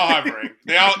 They're all hovering.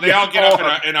 They all get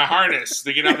up in a harness.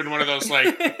 They get up in one of those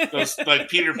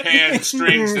Peter Pan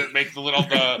strings that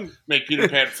make Peter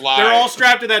Pan fly. They're all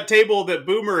strapped to that table that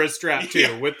Boomer is strapped to.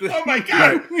 Yeah. With the, Oh my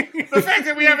god! The fact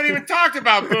that we haven't even talked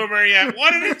about Boomer yet.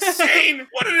 What an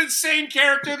insane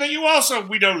character that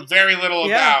we know very little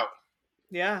about.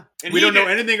 Yeah. And we he don't know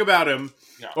did- anything about him.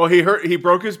 Well, he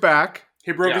broke his back.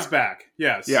 He broke Yeah. his back.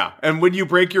 Yes. Yeah, and when you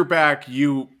break your back,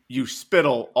 you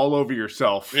spittle all over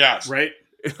yourself. Yes. Right.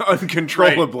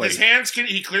 Uncontrollably. His hands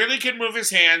he clearly can move his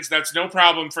hands. That's no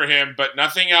problem for him, but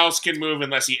nothing else can move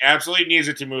unless he absolutely needs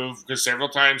it to move, because several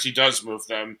times he does move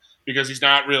them because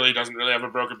doesn't really have a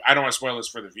broken. I don't want to spoil this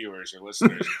for the viewers or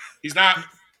listeners. He's not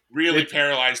really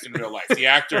paralyzed in real life. The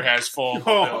actor has full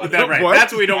mobility. That's right. What?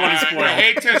 That's what we don't want to spoil. I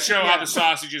hate to show how the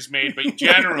sausage is made, but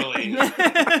generally they'll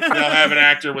have an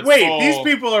actor with Wait, full... these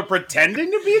people are pretending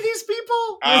to be these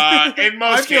people? in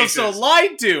most I feel cases. so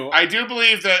lied to. I do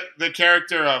believe that the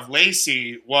character of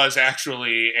Lacey was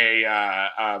actually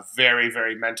a very,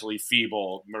 very mentally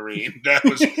feeble Marine that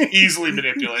was easily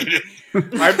manipulated.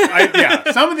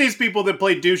 Yeah, some of these people that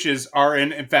play douches are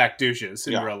in fact douches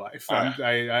in Yeah. real life.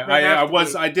 They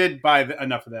I did buy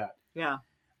enough of that. Yeah.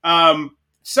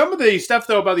 Some of the stuff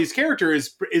though about these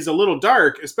characters is a little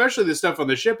dark, especially the stuff on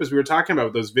the ship, as we were talking about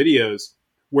with those videos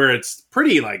where it's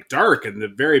pretty like dark in the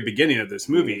very beginning of this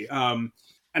movie. And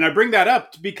I bring that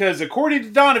up because according to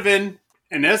Donovan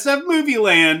in SF Movie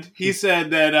Land, he said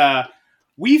that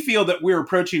we feel that we're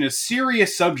approaching a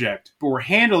serious subject, but we're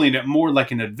handling it more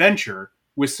like an adventure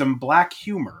with some black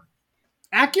humor.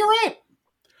 Accurate.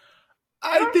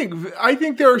 I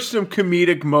think there are some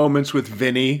comedic moments with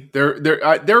Vinny. There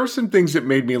are some things that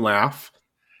made me laugh.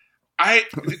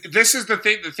 This is the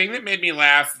thing. The thing that made me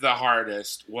laugh the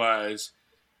hardest was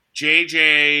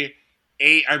JJ.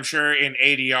 I'm sure in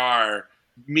ADR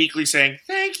meekly saying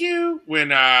 "thank you"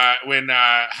 when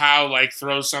Hal like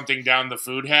throws something down the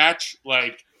food hatch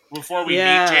like before we meet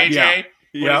JJ. Yeah.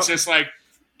 When Yep. it's just like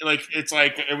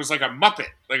it was like a Muppet.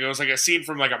 Like it was like a scene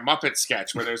from like a Muppet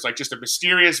sketch where there's like just a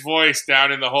mysterious voice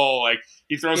down in the hole. Like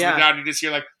he throws it down, you just hear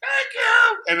like "thank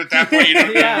you," and at that point you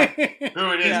don't know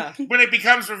who it is. Yeah. When it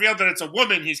becomes revealed that it's a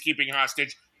woman he's keeping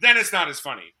hostage, then it's not as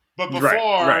funny. But before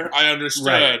Right. I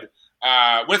understood,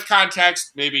 with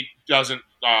context, maybe doesn't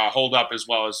hold up as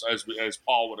well as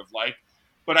Paul would have liked.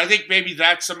 But I think maybe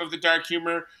that's some of the dark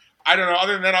humor. I don't know.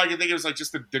 Other than that, all I can think of is like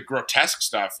just the grotesque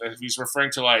stuff. If he's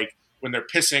referring to like when they're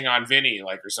pissing on Vinny,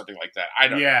 like or something like that. I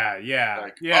don't know. Yeah.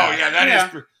 Like, oh yeah,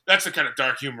 that's the kind of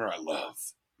dark humor I love.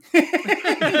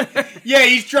 Yeah,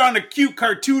 he's drawing a cute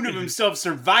cartoon of himself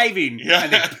surviving,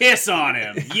 and they piss on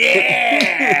him.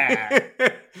 Yeah,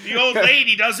 the old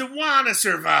lady doesn't want to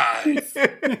survive.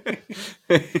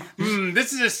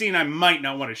 This is a scene I might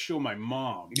not want to show my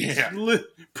mom. Yeah. It's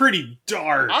pretty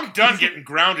dark. I'm done getting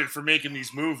grounded for making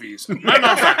these movies. My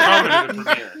mom's not coming to the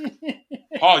premiere.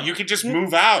 Paul, you can just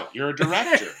move out. You're a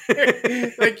director.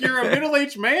 Like you're a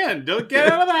middle-aged man. Don't get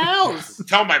out of the house.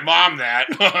 Tell my mom that.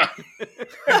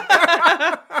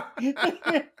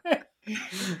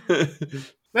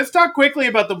 Let's talk quickly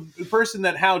about the person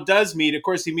that Hal does meet. Of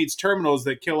course, he meets Terminals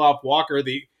that kill off Walker,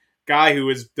 the guy who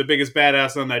is the biggest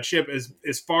badass on that ship,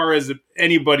 as far as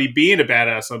anybody being a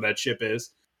badass on that ship is.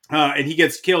 And he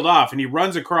gets killed off, and he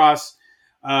runs across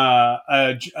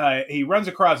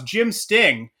Jim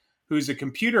Sting, who's a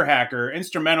computer hacker,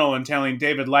 instrumental in telling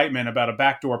David Lightman about a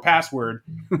backdoor password,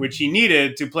 which he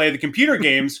needed to play the computer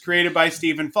games created by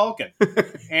Stephen Falcon.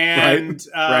 And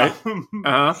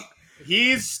Right.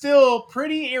 he's still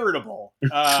pretty irritable.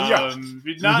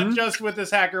 Not just with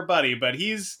his hacker buddy,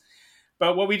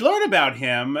 but what we learn about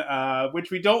him,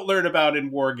 which we don't learn about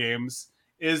in War Games,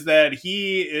 is that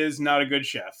he is not a good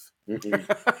chef.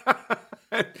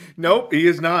 Nope, he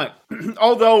is not.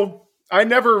 Although I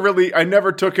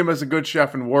never took him as a good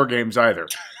chef in War Games either.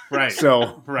 Right.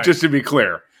 So just to be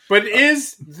clear. But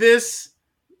is this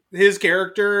his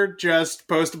character just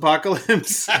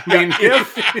post-apocalypse? I mean,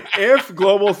 if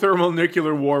global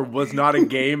thermonuclear war was not a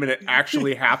game and it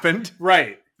actually happened,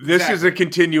 right? This is a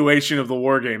continuation of the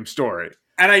War Game story.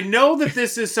 And I know that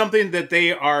this is something that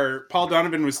Paul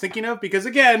Donovan was thinking of because,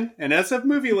 again, in SF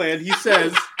Movie Land, he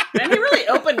says... Man, he really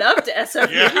opened up to SF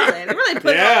Movie Land. He really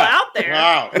put it all out there.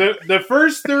 Wow. The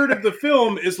first third of the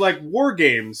film is like War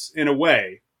Games in a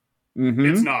way. Mm-hmm.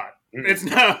 It's not. It's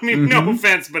not. I mean, no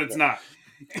offense, but it's not.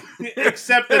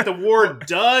 Except that the war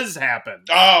does happen.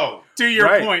 Oh. To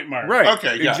your point, Mark. Right.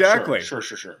 Okay, yeah, exactly. Sure.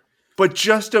 But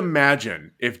just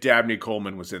imagine if Dabney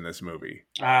Coleman was in this movie.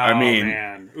 Oh, I mean...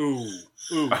 man. Ooh.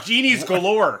 Genies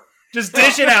galore. Just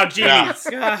dish it out, genies.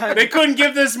 God. They couldn't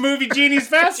give this movie genies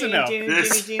fast enough.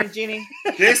 Genie.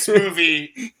 This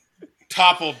movie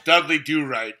toppled Dudley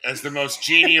Do-Right as the most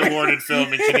Genie awarded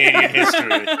film in Canadian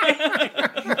history.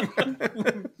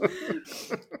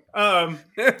 Of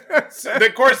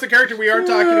course, the character we are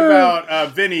talking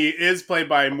about, Vinny, is played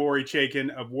by Maury Chaykin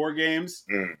of War Games.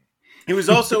 He was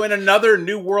also in another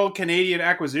New World Canadian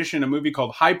acquisition, a movie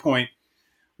called High Point,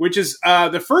 which is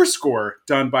the first score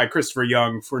done by Christopher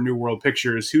Young for New World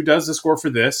Pictures, who does the score for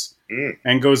this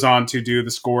and goes on to do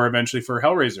the score eventually for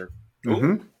Hellraiser.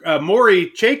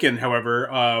 Maury Chaykin,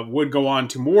 however, would go on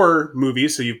to more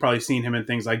movies, so you've probably seen him in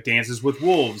things like Dances with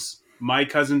Wolves, My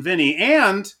Cousin Vinny,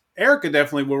 and Erica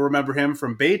definitely will remember him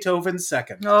from Beethoven's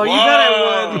Second. Oh, you bet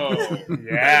I would.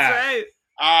 Yeah. That's right.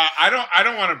 I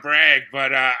don't want to brag,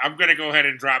 but I'm going to go ahead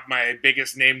and drop my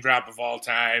biggest name drop of all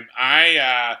time.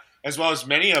 I, as well as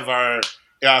many of our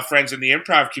friends in the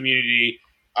improv community,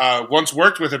 once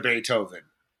worked with a Beethoven.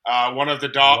 One of the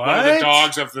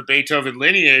dogs of the Beethoven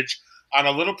lineage on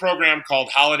a little program called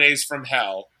Holidays from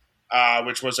Hell,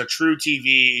 which was a true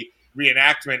TV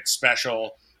reenactment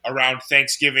special around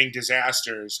Thanksgiving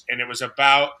disasters. And it was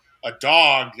about a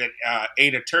dog that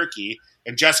ate a turkey.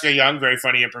 And Jessica Young, very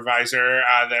funny improviser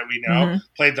that we know,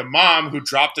 played the mom who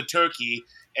dropped the turkey.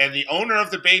 And the owner of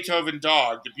the Beethoven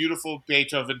dog, the beautiful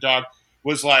Beethoven dog,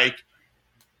 was like,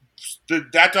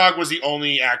 that dog was the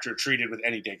only actor treated with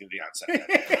any dignity on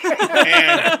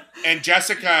set. and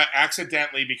Jessica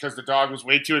accidentally, because the dog was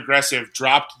way too aggressive,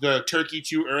 dropped the turkey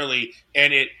too early,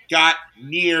 and it got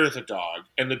near the dog.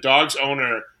 And the dog's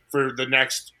owner for the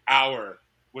next hour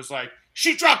was like,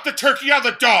 she dropped the turkey on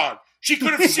the dog. She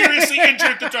could have seriously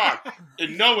injured the dog.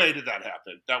 In no way did that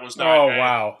happen. That was not. Oh,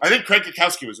 wow. I think Craig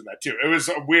Kukowski was in that too. It was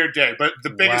a weird day. But the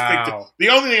biggest thing, the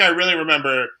only thing I really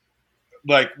remember,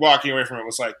 like walking away from it,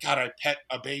 was like, God, I pet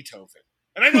a Beethoven.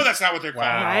 And I know that's not what they're called.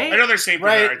 Right? I know they're St.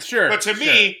 Bernards. Right, sure. But to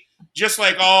me, just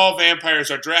like all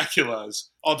vampires are Draculas,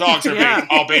 all dogs are they're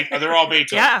all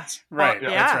Beethovens. Yeah. Right. Yeah.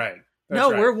 That's right. That's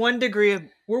No, right. we're one degree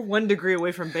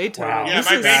away from Beethoven. Wow. Yeah, This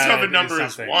my is- Beethoven that is number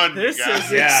is something. 1. This you guys.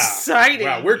 is Yeah. exciting.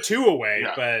 Wow, we're 2 away,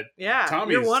 Yeah. but Yeah,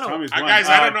 Tommy's, you're one away. Tommy's one. Guys,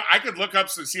 I don't know. I could look up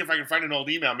to see if I can find an old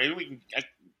email. Maybe we can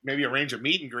maybe arrange a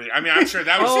meet and greet. I mean, I'm sure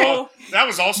that was that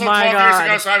was also 12 my years God.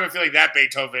 ago, so I have a feeling that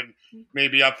Beethoven may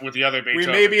be up with the other Beethovens.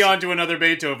 We may be on to another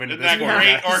Beethoven at And this that point.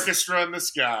 great guys. orchestra in the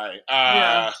sky.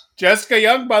 Yeah. Jessica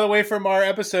Young, by the way, from our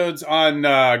episodes on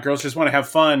Girls Just Want to Have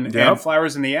Fun and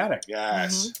Flowers in the Attic.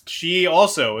 Yes. She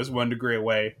also is 1 degree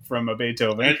away from a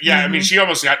Beethoven. And, yeah, I mean, she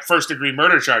almost got first-degree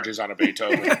murder charges on a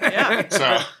Beethoven. Yeah.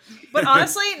 So, But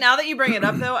honestly, now that you bring it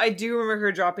up, though, I do remember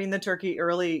her dropping the turkey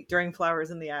early during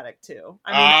Flowers in the Attic, too.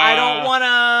 I mean, I don't want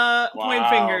to point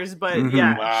fingers, but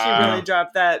yeah, she really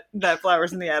dropped that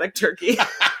Flowers in the Attic turkey.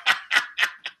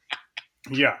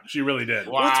 Yeah, she really did.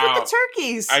 wow. What's with the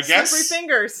turkeys? I guess- Slippery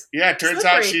fingers. Yeah, it turns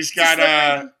out Slippery.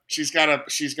 she's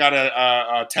got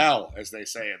a tell, as they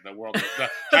say in the world, the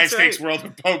high stakes world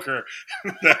of poker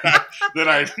that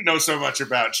I know so much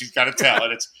about. She's got a tell,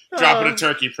 and it's dropping a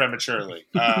turkey prematurely.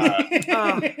 That's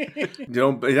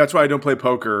why I don't play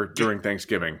poker during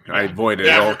Thanksgiving. I avoid it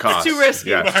at all costs. Too risky.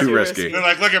 Yeah, it's too Too risky. They're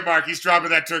like, look at Mark, he's dropping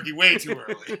that turkey way too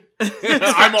early.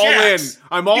 I'm all in. Jacks.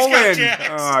 I'm all He's got in. jacks.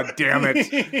 Ah, damn it.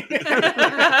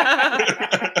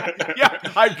 Yeah,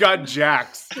 I've got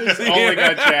jacks. Only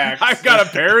got jacks. I've got a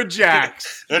pair of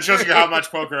jacks. That shows you how much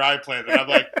poker I play. That I'm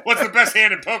like, what's the best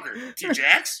hand in poker? 2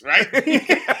 jacks, right?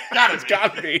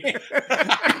 Gotta be.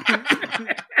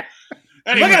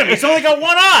 Anyway. Look at him. He's only got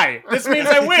one eye. This means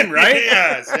I win, right?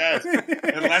 Yes.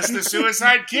 Unless the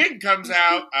Suicide King comes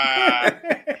out.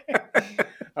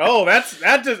 Oh, that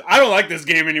just I don't like this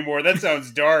game anymore. That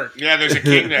sounds dark. Yeah, there's a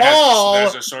king that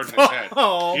has a sword in his head.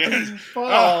 Paul, Yes.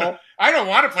 Paul. I don't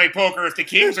want to play poker if the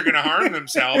kings are going to harm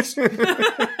themselves.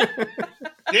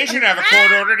 They should have a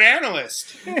court-ordered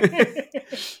analyst.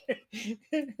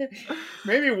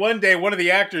 Maybe one day one of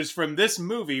the actors from this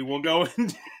movie will go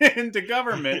into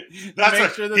government to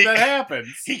make sure that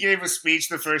happens. He gave a speech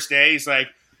the first day. He's like,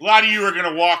 a lot of you are going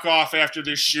to walk off after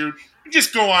this shoot.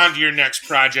 Just go on to your next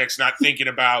projects, not thinking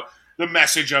about the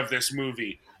message of this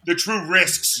movie. The true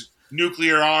risks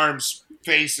nuclear arms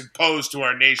face and pose to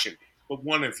our nation. But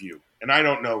one of you, and I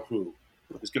don't know who,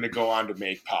 is going to go on to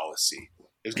make policy.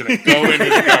 Is going to go into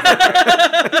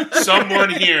the government. Someone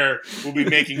here will be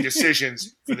making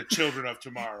decisions for the children of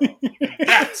tomorrow. And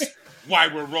that's why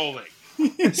we're rolling.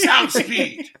 Sound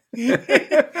speed.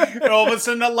 And all of a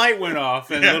sudden, the light went off,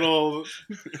 and little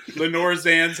Lenore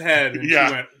Zan's head. And she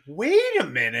went, "Wait a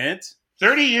minute!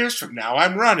 30 years from now,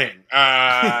 I'm running."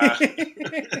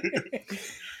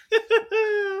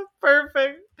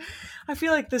 Perfect. I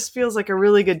feel like this feels like a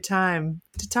really good time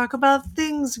to talk about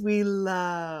things we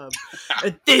love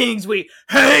and things we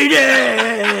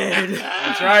hated.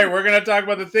 That's right. We're going to talk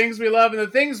about the things we love and the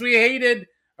things we hated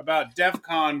about DEF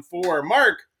CON 4.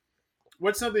 Mark,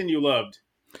 what's something you loved?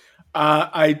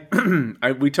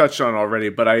 We touched on it already,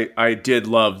 but I did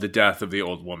love the death of the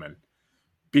old woman.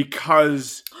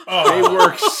 Because they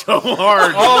worked so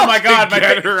hard. Oh my God! To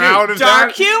get her out of dark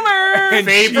that. humor. And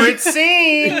Favorite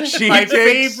scene.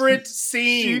 Favorite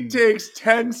scene. She takes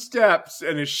 10 steps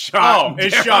and is shot. Oh,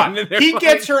 is shot. He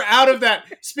gets her out of that.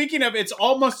 Speaking of, it's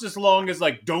almost as long as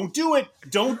like, don't do it.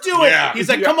 Don't do it. Yeah. He's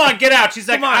like, come on, get out. She's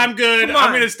like, I'm good.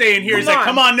 I'm going to stay in here. He's like,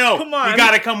 come on, no. Come on. You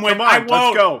got to come with me. I won't.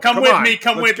 Let's go. Come with me.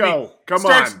 Come with me. Come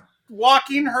Starts on.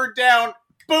 walking her down.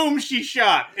 Boom, she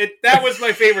shot. That was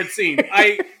my favorite scene.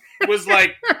 I was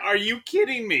like, are you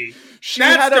kidding me? She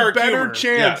That's had a dark better humor.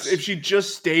 chance Yes. if she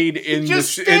just stayed in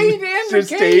stayed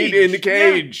the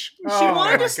cage. She Oh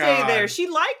wanted my to stay God. there. She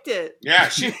liked it. Yeah,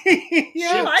 she She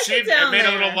liked it down made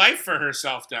there. a little life for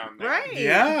herself down there. Right.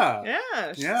 Yeah.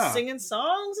 Yeah. She's Yeah. singing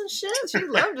songs and shit. She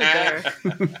loved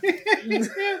it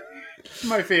there.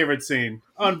 My favorite scene.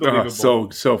 Unbelievable. Oh,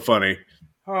 so funny.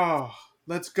 Oh,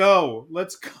 let's go.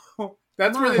 Let's go.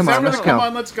 That's where Come on, the let's come go.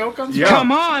 on, let's go comes Yeah. from.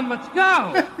 Come on, let's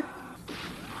go.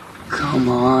 Come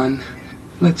on.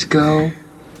 Let's go.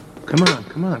 Come on,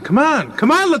 come on, come on,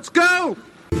 come on, let's go.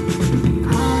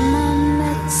 Come on,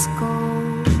 let's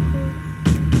go.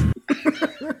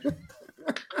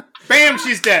 Bam,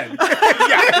 she's dead.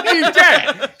 Yeah, she's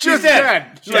dead. She's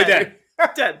dead. She's dead.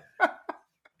 Dead.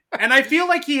 And I feel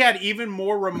like he had even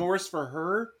more remorse for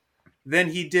her than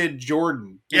he did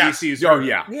Jordan. When Yeah. he sees her. Oh,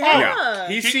 yeah. Yeah.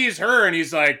 He sees her and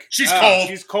he's like, She's "Ah, cold."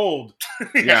 She's cold.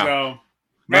 Yeah. So,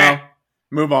 Well,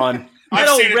 move on. I've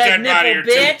Little seen a red dead body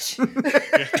nipple or two.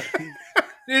 bitch.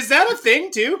 is that a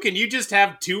thing too? Can you just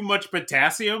have too much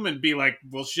potassium and be like,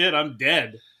 well, shit, I'm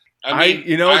dead?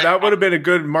 That would have been a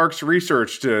good Mark's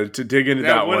research to dig into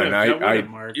that one. would've,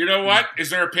 Mark. You know what?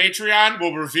 Is there a Patreon?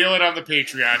 We'll reveal it on the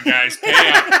Patreon, guys. Pay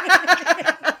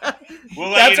up. We'll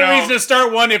let That's you a know. reason to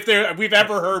start one if we've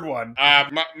ever heard one.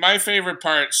 My favorite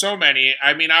part, so many.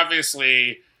 I mean,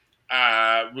 obviously,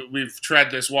 we've tread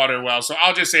this water well. So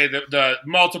I'll just say that the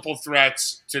multiple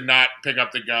threats to not pick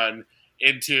up the gun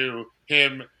into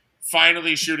him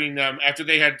finally shooting them after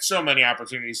they had so many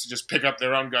opportunities to just pick up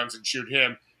their own guns and shoot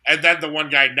him. And then the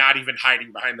one guy not even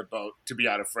hiding behind the boat to be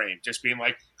out of frame. Just being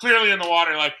like, clearly in the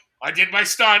water, like, I did my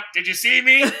stunt. Did you see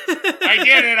me? I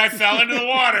did it. I fell into the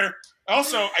water.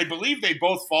 Also, I believe they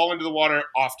both fall into the water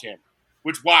off camera.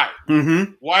 Which, why?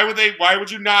 Mm-hmm. Why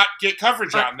would you not get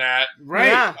coverage on that? Right.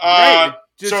 Yeah. Right.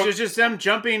 So- Just them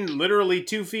jumping literally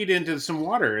 2 feet into some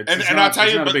water. It's And not, I'll tell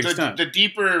it's you, not a but big stunt. the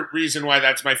deeper reason why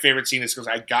that's my favorite scene is because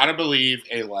I gotta believe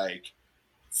a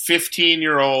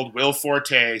 15-year-old Will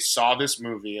Forte saw this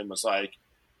movie and was like,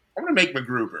 I'm gonna make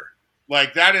MacGruber.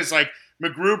 Like that is like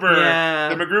MacGruber. Yeah.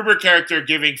 The MacGruber character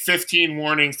giving 15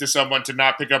 warnings to someone to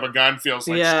not pick up a gun feels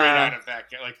like Yeah. straight out of that.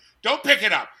 Like, don't pick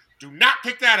it up. Do not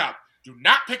pick that up. Do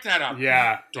not pick that up.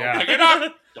 Yeah. Don't pick it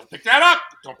up. Don't pick that up.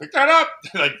 Don't pick that up.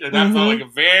 Like that felt like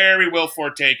a very Will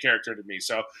Forte character to me.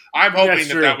 So I'm hoping That's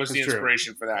that true. that was the That's true.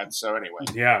 inspiration for that. So anyway,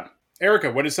 Yeah.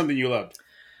 Erica, what is something you loved?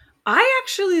 I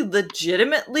actually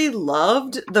legitimately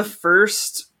loved the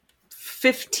first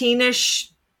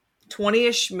 15-ish,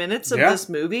 20-ish minutes of Yeah. this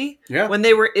movie. Yeah. When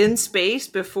they were in space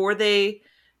before they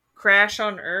crash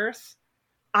on Earth.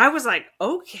 I was like,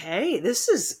 okay, this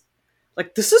is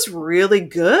really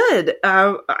good.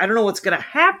 I don't know what's going to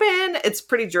happen. It's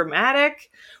pretty dramatic.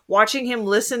 Watching him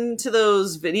listen to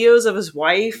those videos of his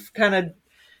wife kind of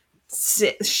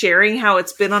sharing how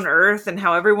it's been on Earth and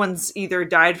how everyone's either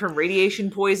died from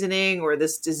radiation poisoning or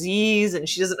this disease, and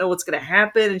she doesn't know what's going to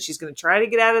happen, and she's going to try to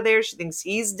get out of there. She thinks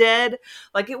he's dead.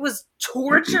 Like, it was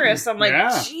torturous. I'm like,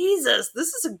 Jesus,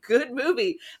 this is a good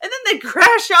movie. And then they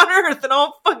crash on Earth and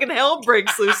all fucking hell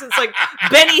breaks loose. It's like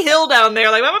Benny Hill down there,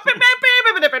 like, it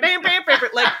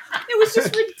was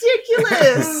just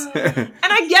ridiculous. And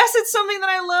I guess it's something that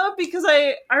I love because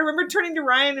I remember turning to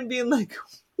Ryan and being like,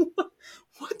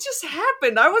 what just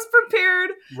happened? I was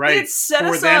prepared. Right. It set for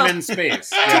us them up in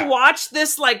space. to watch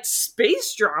this like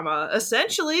space drama,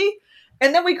 essentially.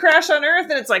 And then we crash on Earth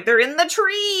and it's like, they're in the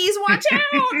trees. Watch out.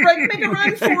 Like, make a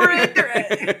run for it.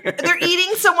 They're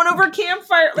eating someone over a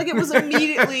campfire. Like, it was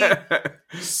immediately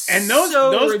and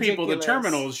those people, the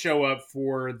terminals, show up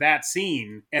for that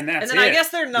scene. And that's and then I guess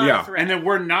they're not a threat. And then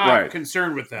we're not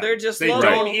concerned with them. They're just they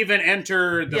don't even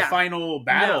enter the final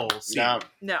battle scene.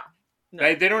 No.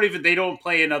 They don't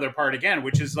play another part again,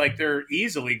 which is like they're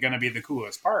easily going to be the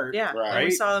coolest part. Yeah, right.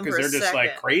 We saw them because they're just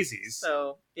like crazies.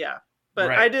 So yeah, but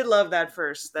I did love that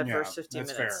first 15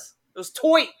 minutes. Fair. It was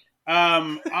toy.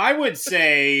 I would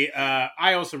say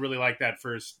I also really like that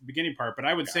first beginning part, but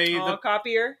I would say the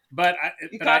copier. But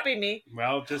you copied me.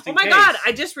 Well, just in case. Oh my god!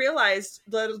 I just realized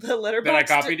the letterbox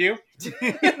that I copied you.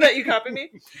 That you copied me.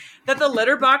 That the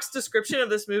letterbox description of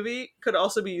this movie could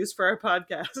also be used for our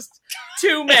podcast.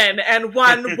 2 men and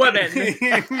 1 woman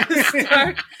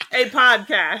start a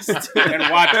podcast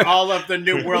and watch all of the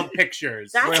New World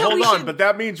pictures. Wait, hold on, but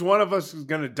that means one of us is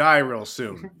going to die real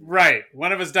soon. Right,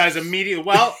 one of us dies immediately.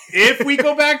 Well, if we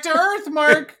go back to Earth,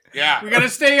 Mark, we got to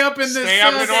stay up in this. Stay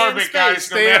up in orbit, guys.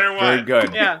 No matter what. Very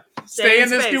good. Yeah, stay in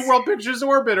this New World Pictures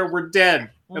orbit, or we're dead.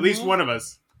 At least one of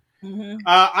us.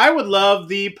 I would love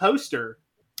the poster.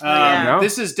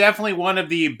 This is definitely one of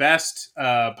the best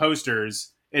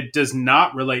posters. It does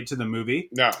not relate to the movie.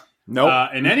 No.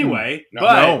 In any way.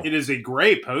 But it is a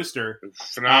great poster.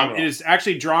 Phenomenal. It is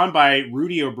actually drawn by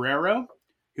Rudy Obrero,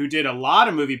 who did a lot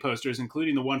of movie posters,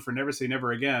 including the one for Never Say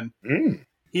Never Again.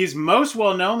 He's most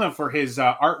well known, though, for his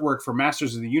artwork for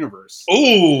Masters of the Universe.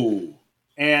 Ooh.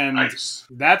 And nice.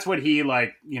 That's what he,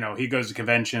 he goes to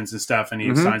conventions and stuff, and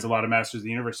he signs a lot of Masters of the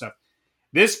Universe stuff.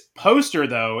 This poster,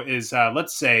 though, is,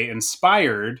 let's say,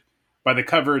 inspired by the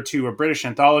cover to a British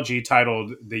anthology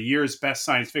titled The Year's Best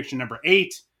Science Fiction number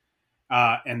 8.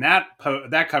 And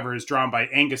that cover is drawn by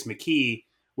Angus McKee,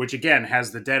 which, again,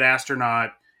 has the dead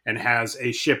astronaut and has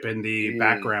a ship in the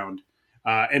background.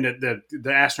 And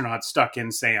the astronaut stuck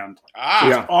in sand. So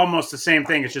it's almost the same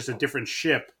thing. It's just a different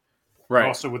ship. Right.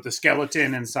 Also with the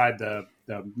skeleton inside the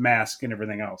mask and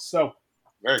everything else. So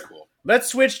very cool. Let's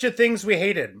switch to things we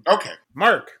hated. Okay.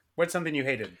 Mark, what's something you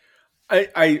hated?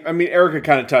 I mean, Erica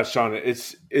kind of touched on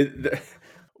it.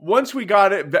 Once we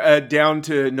got it down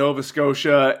to Nova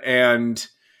Scotia, and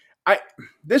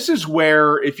this is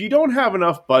where if you don't have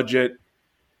enough budget,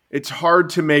 it's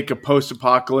hard to make a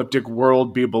post-apocalyptic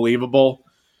world be believable.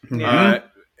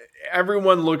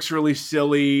 Everyone looks really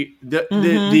silly.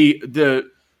 The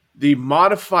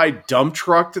modified dump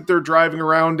truck that they're driving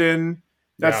around in,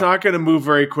 that's not going to move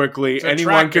very quickly. It's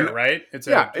anyone tractor, can, right? But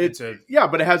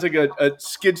it has like a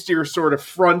skid steer sort of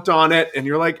front on it, and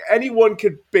you're like, anyone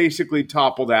could basically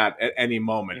topple that at any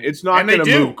moment. It's not going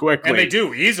to move quickly, and they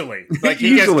do easily. Like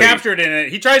he gets captured in it.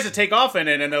 He tries to take off in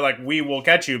it, and they're like, "We will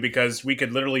catch you because we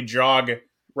could literally jog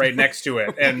right next to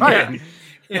it." And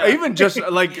even just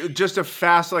a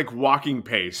fast walking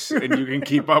pace, and you can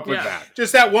keep up with that.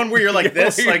 Just that one where you're like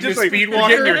this, like just speed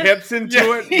walker, getting your hips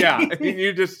into it. Yeah, I mean,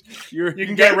 you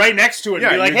can get right next to it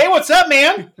and be like, "Hey, what's up,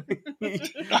 man?" You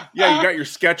got your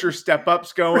Skechers step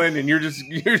ups going, and you're just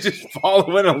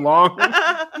following along.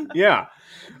 Yeah,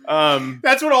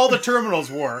 that's what all the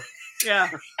terminals wore. Yeah,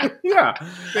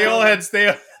 they all had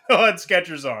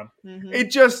Skechers on.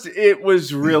 It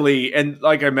was really, and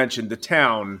like I mentioned, the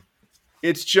town.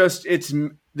 It's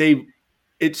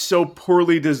so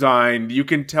poorly designed. You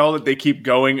can tell that they keep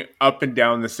going up and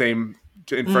down in front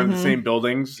of the same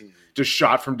buildings, just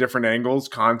shot from different angles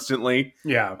constantly.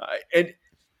 Yeah. And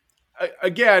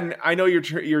again, I know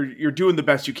you're doing the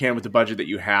best you can with the budget that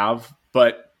you have,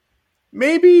 but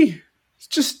maybe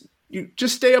just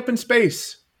stay up in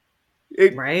space.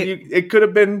 It could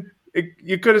have been.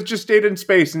 You could have just stayed in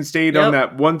space and stayed on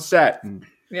that one set, and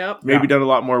maybe done a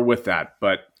lot more with that.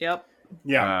 But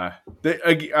yeah,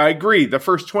 I agree. The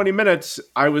first 20 minutes,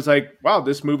 I was like, wow,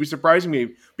 this movie's surprising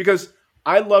me because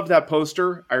I loved that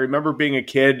poster. I remember being a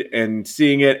kid and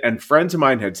seeing it, and friends of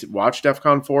mine had watched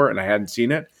DEFCON 4 and I hadn't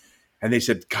seen it. And they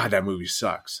said, God, that movie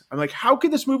sucks. I'm like, how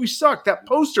could this movie suck? That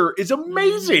poster is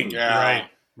amazing. Yeah.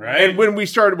 Right. And when I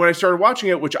started watching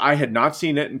it, which I had not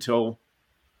seen it until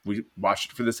we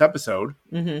watched it for this episode.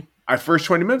 Mm-hmm. At first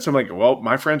 20 minutes, I'm like, well,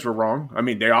 my friends were wrong. I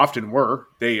mean, they often were.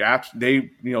 They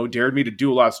dared me to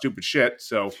do a lot of stupid shit.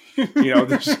 So,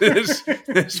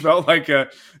 this felt like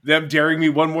them daring me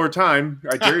one more time.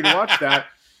 I dare you to watch that.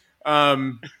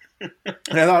 And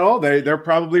I thought, they're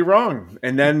probably wrong.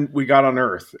 And then we got on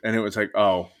Earth, and it was like,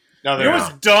 oh. No, it was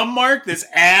dumb, Mark. This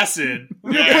acid.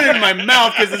 I'm going to put it in my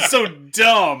mouth because it's so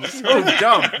dumb. So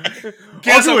dumb.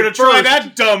 Guess I'm going to try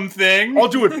that dumb thing. I'll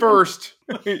do it first.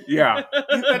 Yeah.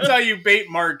 That's how you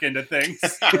bait Mark into things.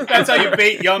 That's how you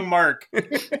bait young Mark.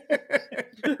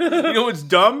 You know what's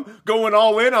dumb? Going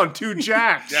all in on 2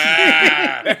 jacks.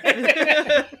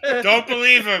 Don't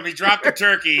believe him. He dropped the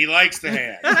turkey. He likes the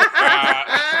hand.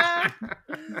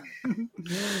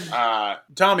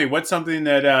 Tommy, what's something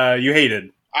that you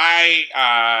hated?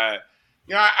 I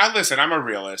listen, I'm a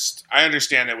realist. I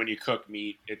understand that when you cook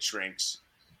meat, it shrinks.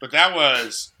 But that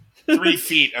was 3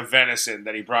 feet of venison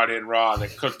that he brought in raw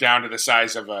that cooked down to the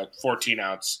size of a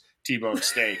 14-ounce T-bone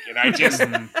steak. And I just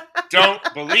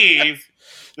don't believe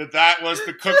that was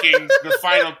the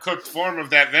final cooked form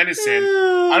of that venison.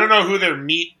 I don't know who their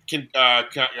meat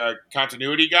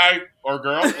continuity guy or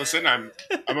girl. Listen, I'm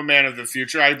a man of the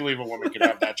future. I believe a woman could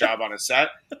have that job on a set.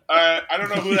 I don't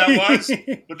know who that was,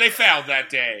 but they failed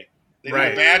that day. They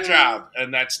did a bad job,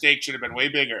 and that steak should have been way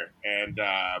bigger. And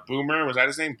Boomer, was that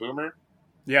his name? Boomer?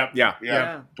 Yeah.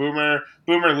 Boomer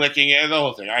licking it, the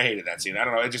whole thing. I hated that scene. I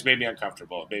don't know. It just made me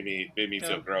uncomfortable. It made me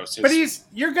feel gross. But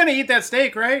you're going to eat that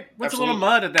steak, right? What's Absolutely. a little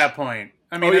mud at that point?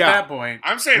 I mean, at that point.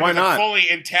 I'm saying why with not? a fully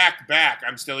intact back,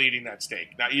 I'm still eating that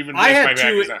steak. Not even I if my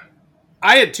back is not.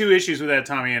 I had 2 issues with that,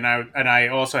 Tommy, and I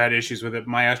also had issues with it.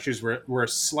 My issues were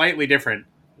slightly different.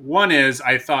 One is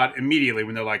I thought immediately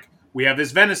when they're like, we have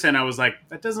this venison, I was like,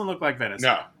 that doesn't look like venison.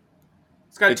 No.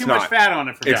 It's got too much fat on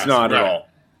it for It's not at all.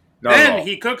 Then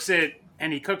he cooks it,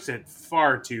 and he cooks it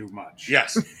far too much.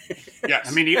 Yes.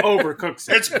 I mean, he overcooks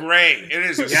it. It's gray. It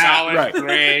is a solid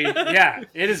gray. Yeah,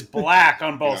 it is black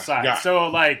on both sides. Yeah. So,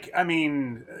 like, I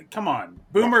mean, come on.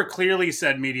 Boomer clearly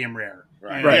said medium rare.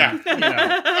 Right. And,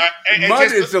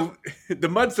 The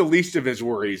mud's the least of his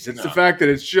worries. It's the fact that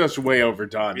it's just way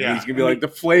overdone. Yeah. He's gonna be like, the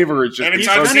flavor is just it's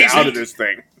out of this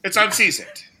thing. It's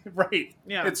unseasoned. Right.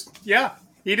 Yeah.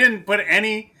 He didn't put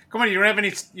any. Come on, you don't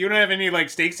have any like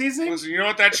steak seasoning? Listen, you know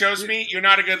what that shows me? You're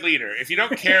not a good leader. If you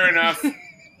don't care enough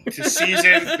to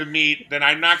season the meat, then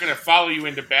I'm not going to follow you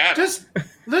into battle. Just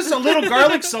a little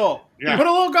garlic salt. Yeah. Put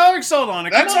a little garlic salt on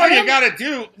it. That's Come all on, you got to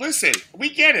do. Listen, we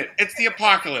get it. It's the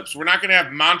apocalypse. We're not going to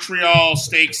have Montreal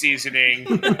steak seasoning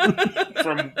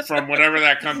from whatever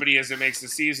that company is that makes the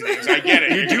seasonings. I get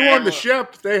it. You do on the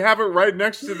ship. They have it right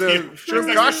next to the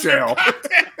shrimp cocktail.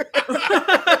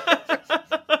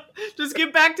 Just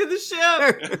get back to the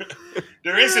ship.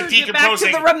 There is a Get back to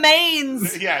decomposing. the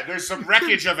remains. Yeah, there's some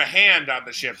wreckage of a hand on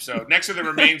the ship. So next to the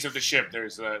remains of the ship,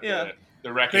 there's the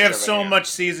wreckage. They have of a so hand. much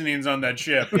seasonings on that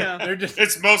ship. Yeah.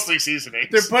 It's mostly seasonings.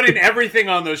 They're putting everything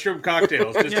on those shrimp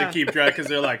cocktails just to keep dry because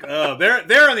they're like, oh,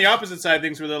 they're on the opposite side of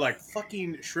things where they're like,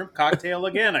 fucking shrimp cocktail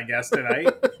again, I guess tonight.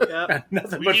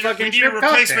 Nothing We but need fucking a shrimp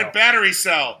replacement cocktail. battery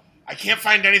cell. I can't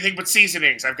find anything but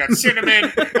seasonings. I've got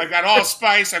cinnamon. I've got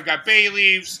allspice. I've got bay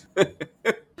leaves.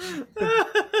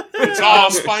 It's all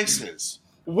spices.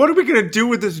 What are we gonna do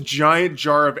with this giant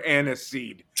jar of anise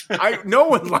seed? No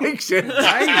one likes it.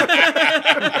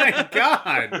 My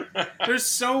God, there's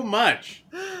so much.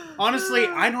 Honestly,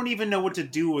 I don't even know what to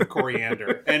do with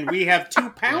coriander, and we have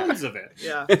 2 pounds of it.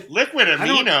 Yeah. Liquid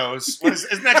aminos.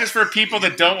 Isn't that just for people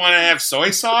that don't want to have soy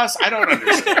sauce? I don't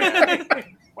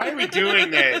understand. Why are we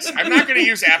doing this? I'm not going to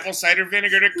use apple cider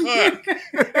vinegar to cook.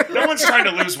 No one's trying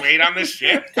to lose weight on this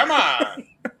ship. Come on.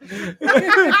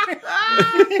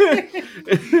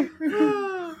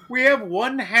 We have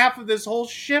 1/2 of this whole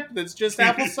ship that's just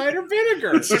apple cider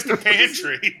vinegar. It's just a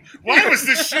pantry. Why was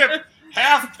this ship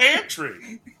half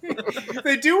pantry?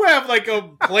 They do have like a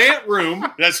plant room.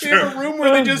 That's They true. have a room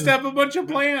where they just have a bunch of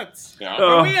plants. Yeah.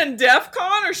 Are we in DEF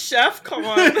CON or Chef Con?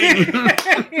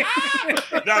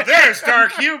 Now there's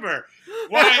dark humor.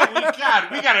 Why?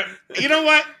 We gotta. You know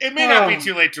what? It may not be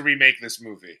too late to remake this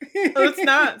movie. Oh, it's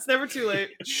not. It's never too late.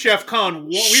 Chef Con 1.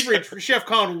 We've reached Chef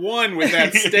Con 1 with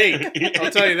that steak. I'll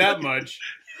tell you that much.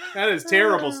 That is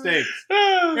terrible steak.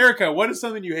 Erica, what is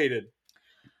something you hated?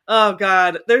 Oh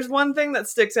God, there's one thing that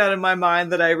sticks out in my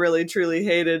mind that I really truly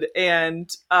hated, and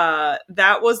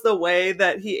that was the way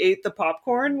that he ate the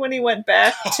popcorn when he went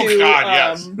back to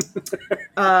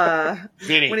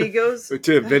Vinny. when he goes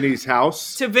To Vinny's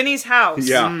house. to Vinny's house.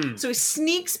 Yeah. So he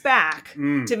sneaks back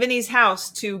to Vinny's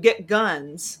house to get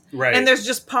guns, Right. and there's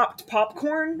just popped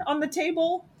popcorn on the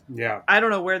table. Yeah. I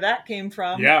don't know where that came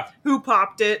from. Yeah. Who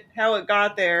popped it, how it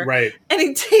got there. Right. And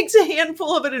he takes a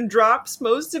handful of it and drops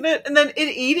most of it. And then in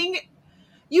eating,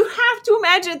 you have to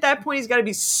imagine at that point he's got to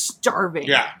be starving.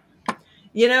 Yeah.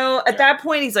 You know, at that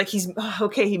point he's like,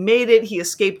 okay, he made it. He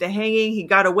escaped the hanging. He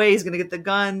got away. He's going to get the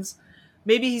guns.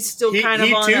 Maybe he's still He on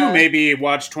too maybe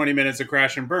watched 20 minutes of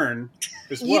Crash and Burn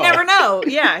as well. You never know.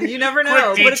 Yeah, you never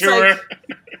know. Quick But it's detour. like,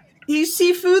 you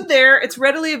see food there, it's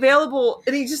readily available,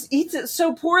 and he just eats it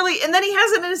so poorly, and then he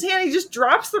has it in his hand, he just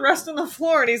drops the rest on the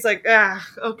floor, and he's like,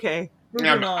 okay,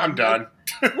 moving on. I'm done.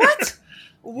 What?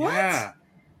 What? Yeah.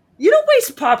 You don't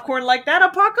waste popcorn like that,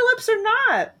 apocalypse or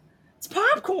not. It's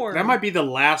popcorn. That might be the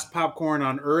last popcorn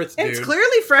on Earth, dude. It's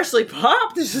clearly freshly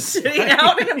popped. It's just sitting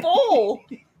out in a bowl.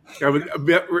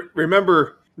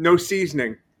 Remember, no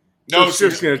seasoning. No, it's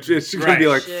just gonna be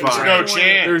like Shit. There's fine. no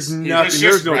chance. There's nothing. There's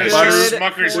There's no just butter.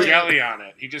 Smucker's Good jelly on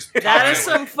it. He just That is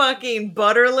some fucking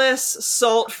butterless,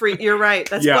 salt-free. You're right.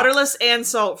 That's Yeah. butterless and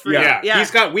salt-free.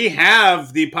 Yeah. We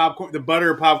have the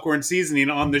butter popcorn seasoning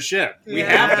on the ship. We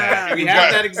have that. We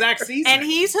have that exact seasoning. And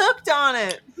he's hooked on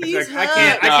it. He's like,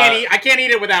 hooked. I can't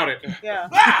eat it without it. Yeah.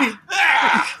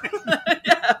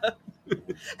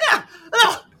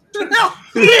 No.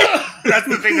 That's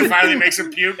the thing that finally makes him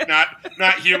puke.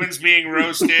 Not humans being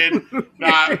roasted.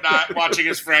 Not watching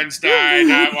his friends die.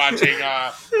 Not watching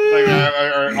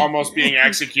or almost being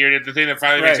executed. The thing that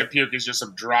finally makes him puke is just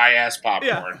some dry ass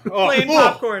popcorn. Yeah. Plain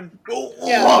popcorn.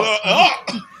 Yeah.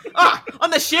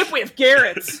 On the ship we have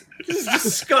carrots. This is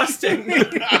disgusting.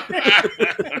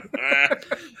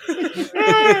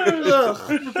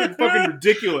 Fucking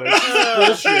ridiculous.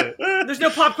 Bullshit. There's no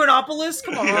popcornopolis?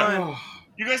 Come on.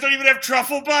 You guys don't even have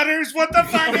truffle butters? What the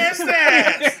fuck is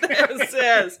this? This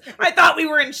is. I thought we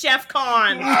were in Chef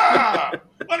Con.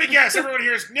 Let me guess. Everyone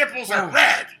here's nipples are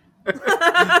red.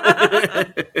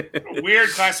 Weird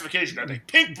classification. I think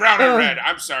pink, brown, and red.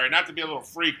 I'm sorry, not to be a little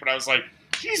freak, but I was like,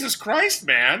 Jesus Christ,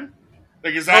 man.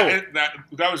 Like, is that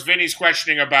that was Vinny's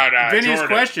questioning about Vinny's Jordan.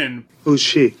 question. Who's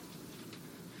she?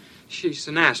 She's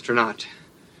an astronaut.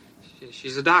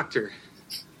 She's a doctor.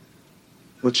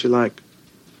 What's she like?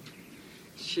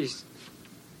 She's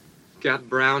got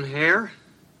brown hair.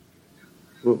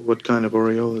 What kind of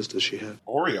aureolas does she have?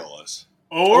 Aureolas.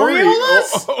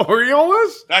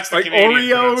 Areolas? That's the like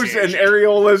Canadian Oreos and pronunciation.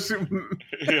 areolas.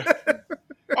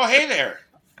 Oh, hey there.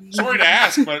 Sorry to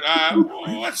ask, but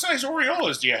what size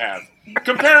aureolas do you have?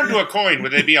 Compare them to a coin.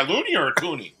 Would they be a loony or a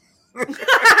toonie?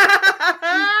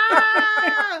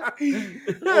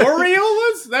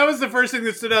 Aureolas? That was the first thing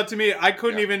that stood out to me. I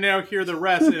couldn't even now hear the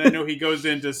rest, and I know he goes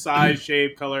into size,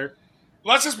 shape, color.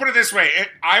 Let's just put it this way.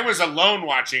 I was alone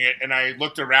watching it, and I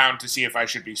looked around to see if I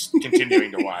should be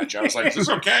continuing to watch. I was like, is this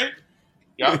okay?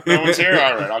 Yeah, no one's here?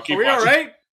 All right, I'll keep watching. Are we all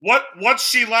right? What's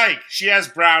she like? She has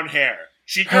brown hair.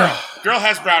 Girl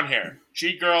has brown hair.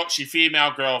 She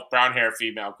female girl, brown hair,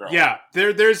 female girl. Yeah,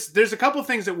 there's a couple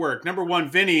things that work. Number one,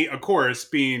 Vinny, of course,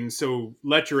 being so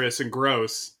lecherous and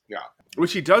gross. Yeah.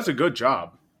 Which he does a good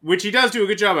job. Which he does do a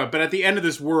good job of, but at the end of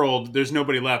this world, there's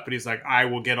nobody left, but he's like, I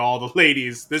will get all the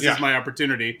ladies. This is my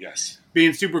opportunity. Yes.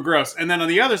 Being super gross. And then on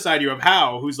the other side, you have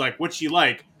Hal, who's like, what's she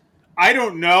like? I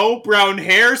don't know. Brown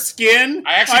hair, skin.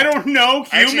 I don't know.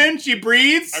 Human. She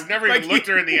breathes. I've never even looked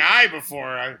her in the eye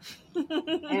before.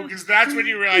 Because that's when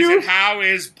you realize that how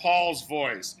is Paul's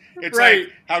voice. It's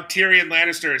like how Tyrion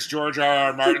Lannister is George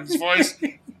R.R. Martin's voice.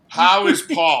 How is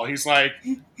Paul? He's like,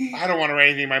 I don't want to write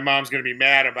anything my mom's going to be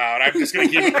mad about. I'm just going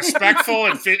to keep it respectful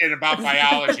and fit and about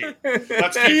biology.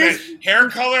 Let's keep it hair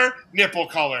color, nipple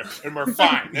color, and we're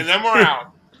fine. And then we're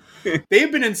out.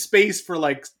 They've been in space for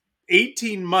like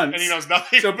 18 months. And he knows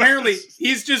nothing. So apparently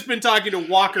he's just been talking to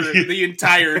Walker the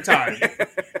entire time.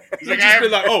 He's like, just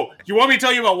been like, oh, you want me to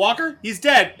tell you about Walker? He's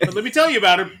dead. But let me tell you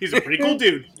about him. He's a pretty cool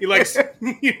dude. He likes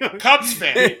Cubs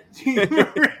fan.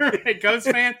 Cubs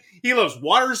fan. He loves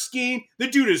water skiing. The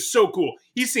dude is so cool.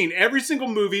 He's seen every single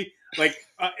movie. Like,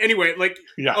 anyway, like,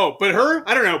 oh, but her?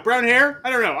 I don't know. Brown hair?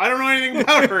 I don't know. I don't know anything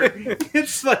about her.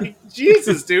 It's like,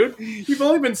 Jesus, dude. You've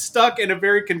only been stuck in a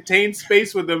very contained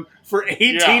space with them for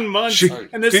 18 months,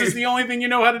 and this is the only thing you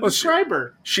know how to describe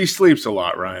her. She sleeps a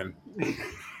lot, Ryan.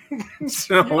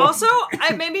 Also,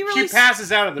 I made me really... She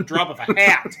passes out at the drop of a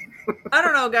hat. I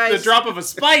don't know, guys. The drop of a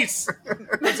spice.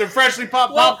 And some freshly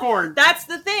popped popcorn. That's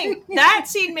the thing. That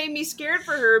scene made me scared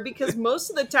for her because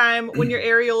most of the time when your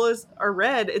areolas are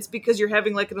red, it's because you're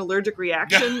having like an allergic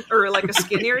reaction or like a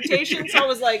skin irritation. So I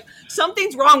was like,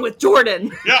 something's wrong with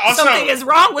Jordan. Yeah, also, something is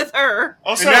wrong with her.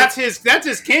 Also, and that's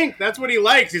his kink. That's what he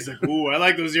likes. He's like, ooh, I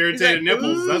like those irritated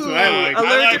nipples. That's what I like.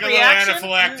 Allergic I like a reaction?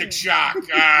 little anaphylactic shock.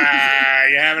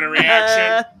 You having a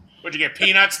reaction? Would you get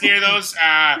peanuts near those?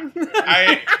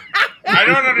 I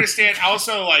don't understand.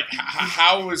 Also, like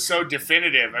how it was so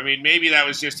definitive. I mean, maybe that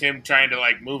was just him trying to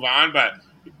like move on, but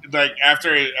like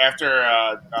after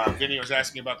Vinny was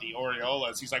asking about the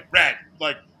Orioles, he's like red,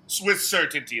 like with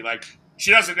certainty. Like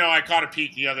she doesn't know. I caught a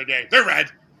peek the other day. They're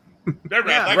red. They're red.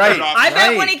 Yeah. Like Right. I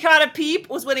bet when he caught a peep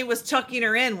was when he was tucking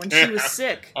her in when she was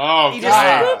sick. Oh, He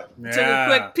God. just Yeah. took a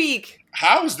quick peek.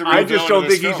 How is the real I just villain don't of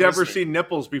this think he's film, ever isn't he? seen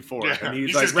nipples before. Yeah. And he's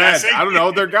He's like, just red. guessing. I don't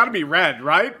know. They're got to be red,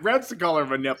 right? Red's the color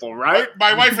of a nipple, right?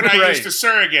 My wife and I Right. used a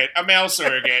surrogate, a male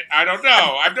surrogate. I don't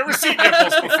know. I've never seen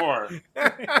nipples before.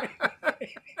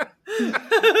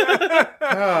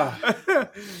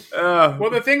 Well,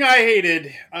 the thing I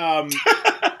hated,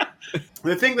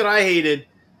 the thing that I hated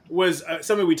was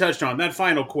something we touched on, that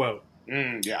final quote.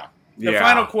 Yeah. The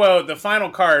final quote, the final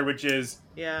card, which is,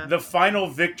 Yeah. the final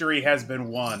victory has been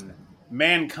won.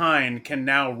 Mankind can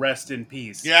now rest in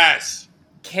peace. Yes.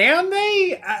 Can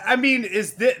they? I mean,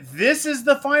 is this is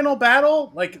the final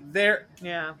battle? Like, they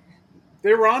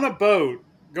were on a boat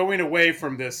going away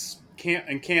from this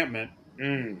encampment.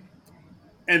 Mm.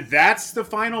 And that's the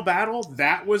final battle?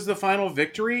 That was the final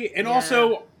victory? And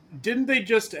also, didn't they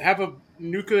just have a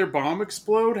nuclear bomb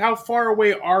explode? How far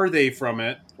away are they from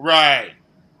it? Right.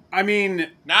 I mean...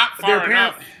 Not far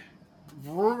enough.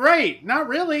 Right. Not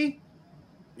really.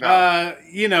 No.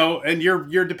 You know, and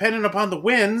you're dependent upon the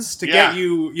winds to get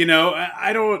you, you know,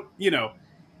 I don't, you know.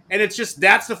 And it's just,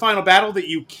 that's the final battle, that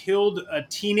you killed a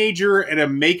teenager in a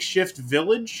makeshift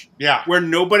village? Yeah. Where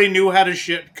nobody knew how to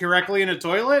shit correctly in a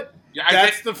toilet? Yeah,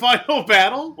 That's the final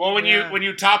battle? Well, when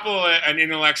you topple an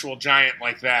intellectual giant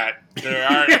like that, there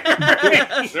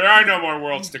are no more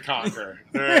worlds to conquer.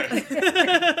 And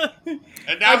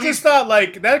now I just thought,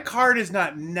 like, that card is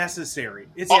not necessary.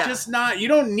 It's just not, you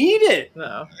don't need it.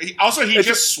 No. He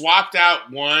just swapped out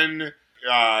one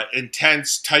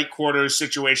intense, tight quarters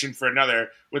situation for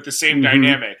another with the same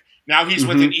dynamic. Now he's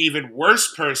with an even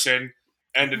worse person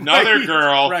and another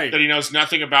girl that he knows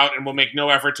nothing about and will make no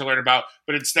effort to learn about,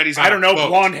 but instead he's on I don't know, boat.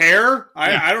 blonde hair?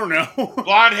 I don't know.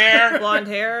 Blonde hair? Blonde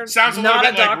hair. Sounds a little not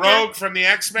bit like doctor. Rogue from the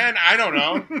X-Men. I don't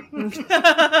know.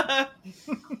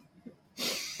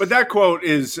 But that quote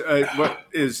is what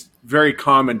is very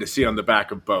common to see on the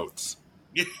back of boats.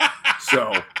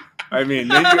 So, I mean,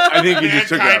 I think you just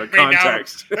took it out of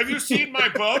context. Have you seen my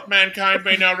boat? Mankind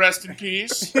may now rest in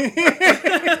peace.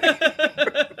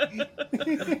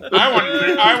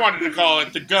 I wanted to call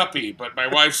it the Guppy, but my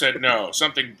wife said no.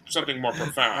 Something more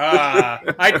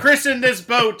profound. I christened this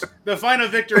boat. The final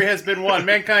victory has been won.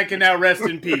 Mankind can now rest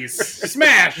in peace.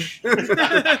 Smash!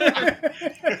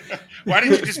 Why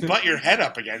didn't you just butt your head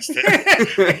up against it?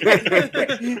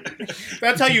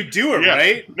 That's how you do it,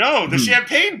 right? No, the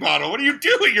champagne bottle. What are you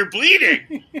doing? You're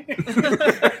bleeding.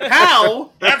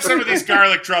 How? Have some of these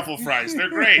garlic truffle fries. They're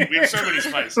great. We have so many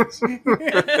spices.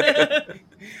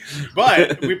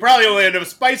 But we probably only had enough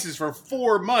spices for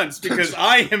 4 months because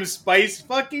I am spice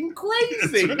fucking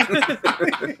crazy.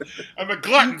 I'm a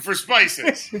glutton for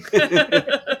spices.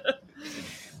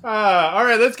 All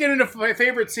right, let's get into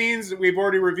favorite scenes. We've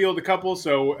already revealed a couple.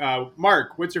 So,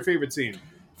 Mark, what's your favorite scene?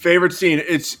 Favorite scene?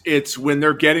 It's when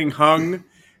they're getting hung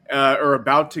or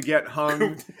about to get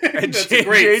hung, and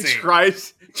Jade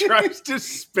tries to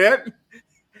spit,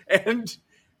 and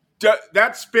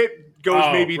that spit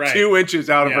goes maybe 2 inches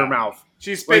out of her mouth.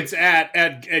 She spits at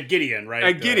Gideon, right?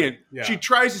 At Gideon. She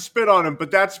tries to spit on him, but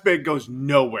that spit goes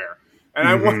nowhere. And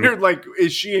I wondered, like,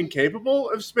 is she incapable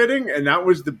of spitting? And that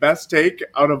was the best take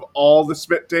out of all the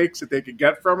spit takes that they could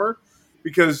get from her.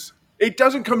 Because it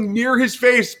doesn't come near his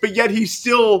face, but yet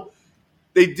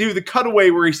they do the cutaway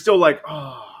where he's still like,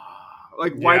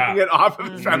 wiping it off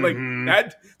of his face. Like,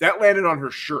 that landed on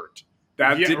her shirt.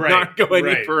 That did not go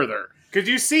any further. Because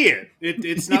you see it.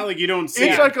 It's not like you don't see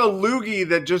it. It's like a loogie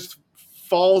that just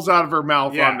falls out of her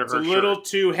mouth onto her it's shirt. a little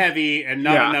too heavy and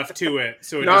not enough to it.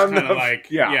 So it just kind of like,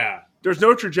 There's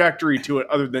no trajectory to it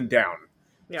other than down.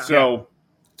 Yeah. So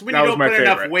it's when you don't put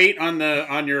enough weight on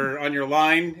your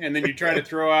line, and then you try to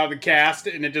throw out the cast,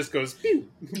 and it just goes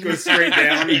straight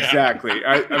down. Exactly.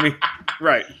 I mean,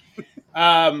 right.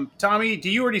 Tommy,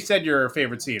 you already said your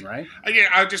favorite scene, right?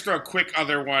 I'll just throw a quick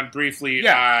other one briefly.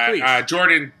 Yeah, please.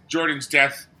 Jordan's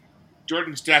death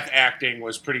acting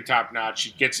was pretty top notch.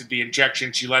 She gets the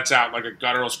injection, she lets out like a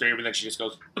guttural scream, and then she just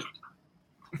goes.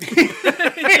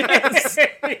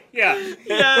 Yes.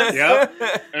 Yep.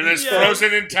 And it's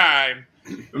frozen in time.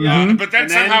 But then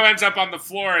somehow ends up on the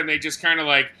floor, and they just kind of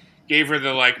like gave her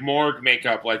the like morgue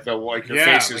makeup, like her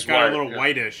face is got white. a little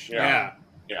whitish. Yeah.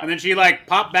 Yeah. And then she like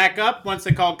popped back up once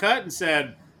they called cut and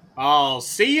said, I'll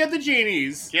see you at the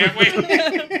Genies. Can't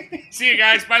wait. See you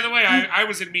guys. By the way, I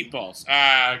was in Meatballs.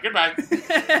 Goodbye.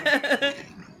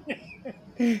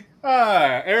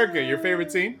 Erica, your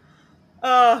favorite scene?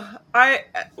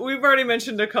 We've already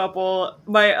mentioned a couple.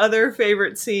 My other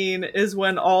favorite scene is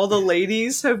when all the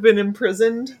ladies have been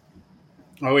imprisoned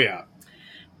Oh, yeah.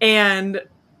 and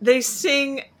they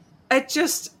sing. I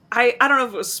don't know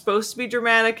if it was supposed to be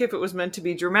dramatic, if it was meant to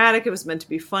be dramatic, if it was meant to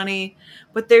be funny,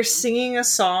 but they're singing a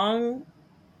song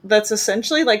that's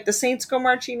essentially like the Saints Go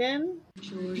Marching In.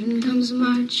 Jordan comes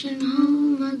marching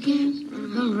home again,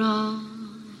 hurrah,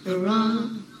 hurrah.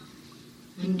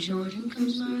 And Jordan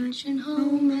comes marching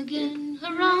home again,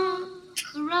 hurrah,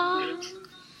 hurrah. We'll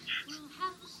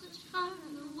have such fun,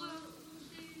 the world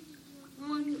is a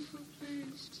wonderful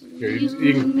place to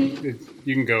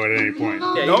You can go at any point.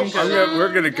 Yeah, Nope,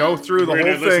 we're going to go through the We're whole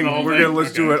gonna listen thing. to the whole We're thing? going to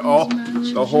listen to Okay. it all, the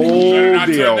You better whole not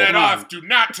deal. turn that off. Do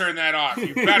not turn that off.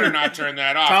 You better not turn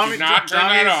that off. Tommy- Do not turn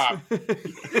that off.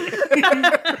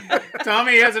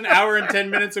 Tommy has an hour and 10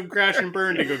 minutes of crash and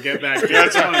burn to go get back to Yeah,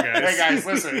 the song, Hey guys,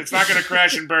 listen. It's not going to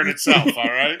crash and burn itself. All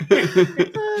right.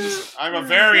 I'm a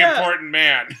very important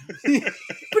man.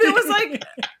 But it was like,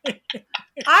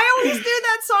 I always knew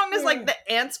that song as like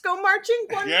the ants go marching.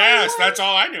 One Yes, by one. that's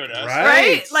all I knew it as.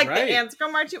 Right? Like right. the ants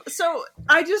go marching. So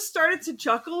I just started to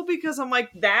chuckle because I'm like,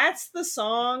 that's the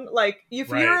song. Like,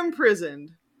 if Right. you're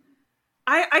imprisoned,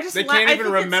 I just They la- can't I even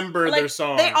think it's, remember like, their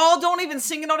song. They all don't even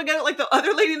sing it all together. Like the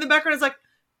other lady in the background is like,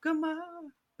 come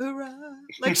on, hurrah.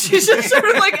 Like she's just sort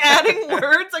of like adding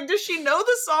words. Like, does she know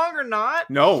the song or not?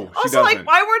 No, she Also, like, doesn't.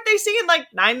 why weren't they singing like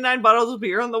 99 bottles of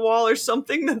beer on the wall or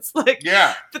something that's like,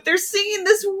 Yeah. but they're singing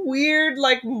this weird,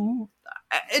 like,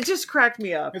 it just cracked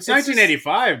me up. It's just-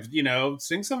 1985,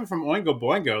 sing something from Oingo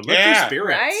Boingo. Lift Yeah. your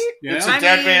spirits. Right? You know? It's I a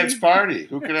dead mean- man's party.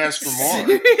 Who could ask for more?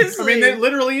 Seriously. I mean, it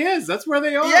literally is. That's where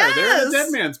they are. Yes. They're at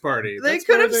Dead Man's Party. They That's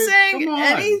could where have sang come on.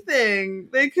 anything.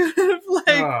 They could have, like,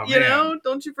 Oh, man.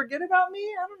 don't you forget about me?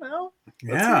 I don't know.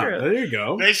 Yeah, hear it. there you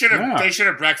go. They should have. Yeah. They should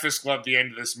have Breakfast Club the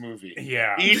end of this movie.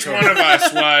 Yeah. Each one of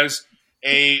us was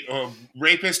a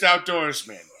rapist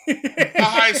outdoorsman, a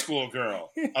high school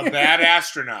girl, a bad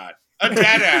astronaut, a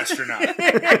dead astronaut,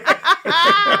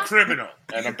 a criminal,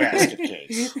 and a basket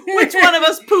case. Which one of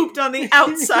us pooped on the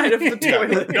outside of the Yeah.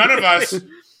 toilet? None of us.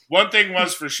 One thing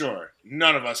was for sure: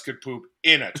 none of us could poop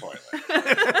in a toilet.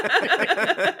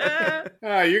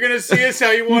 You're going to see us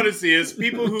how you want to see us.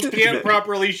 People who can't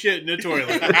properly shit in a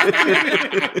toilet.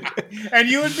 And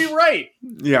you would be right.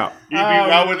 Yeah. You'd be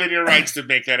well within your rights to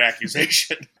make that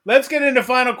accusation. Let's get into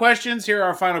final questions. Here are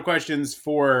our final questions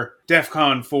for DEF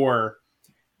CON 4.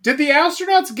 Did the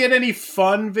astronauts get any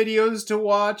fun videos to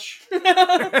watch?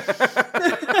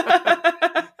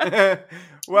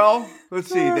 Well, let's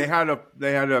see. They had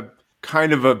a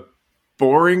kind of a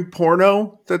boring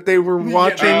porno that they were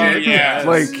watching. They did, yes.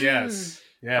 Like, yes.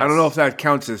 I don't know if that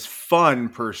counts as fun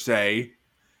per se.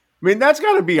 I mean, that's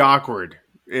got to be awkward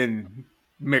in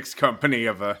mixed company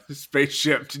of a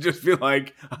spaceship to just be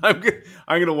like, I'm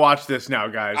gonna watch this now,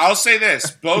 guys. I'll say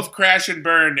this: both Crash and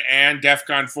Burn and DEF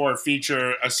CON 4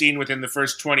 feature a scene within the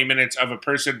first 20 minutes of a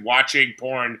person watching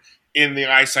porn in the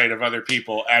eyesight of other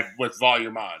people with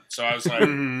volume on. So I was like,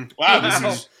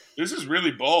 "Wow, this is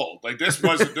really bold. Like this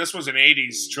was an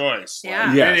 80s choice." Yeah.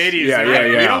 Like, Yes. In 80s, Yeah, right? yeah,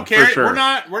 yeah, We don't for care. sure. We're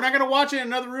not going to watch it in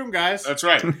another room, guys. that's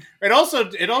right. It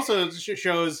also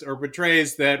shows or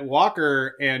portrays that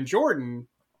Walker and Jordan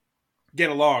get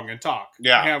along and talk.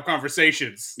 Yeah. And have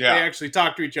conversations. Yeah. They actually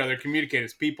talk to each other, communicate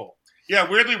as people. Yeah,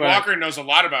 weirdly, But- Walker knows a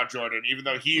lot about Jordan, even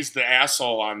though he's the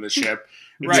asshole on the ship.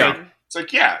 It's Right. like, it's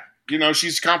like, yeah,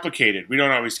 she's complicated. We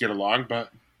don't always get along,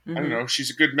 but I don't know. She's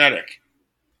a good medic.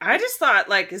 I just thought,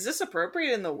 like, is this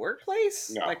appropriate in the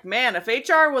workplace? No. Like, man, if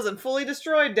HR wasn't fully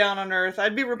destroyed down on Earth,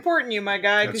 I'd be reporting you, my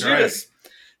guy, because That's you're right. just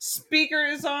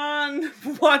speakers on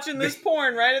watching this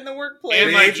porn right in the workplace. And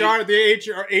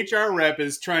The HR rep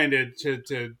is trying to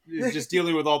just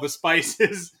dealing with all the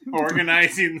spices,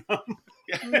 organizing them.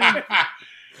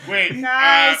 Wait,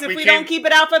 Guys, if we don't keep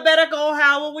it alphabetical,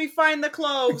 how will we find the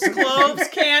cloves? Cloves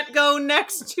can't go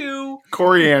next to...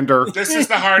 Coriander. This is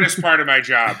the hardest part of my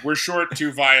job. We're short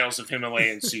 2 vials of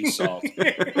Himalayan sea salt.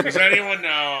 Does anyone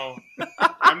know?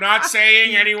 I'm not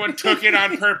saying anyone took it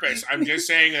on purpose. I'm just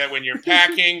saying that when you're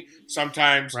packing,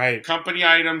 sometimes Right. company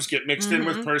items get mixed in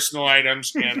with personal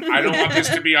items, and I don't want this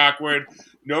to be awkward.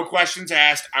 No questions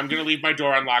asked. I'm going to leave my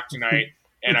door unlocked tonight,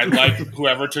 and I'd like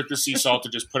whoever took the sea salt to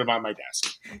just put them on my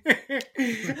desk.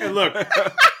 And look,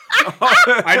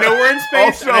 I know we're in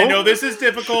space, and I Also- know this is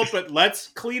difficult, but let's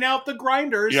clean out the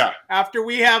grinders Yeah. after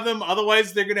we have them.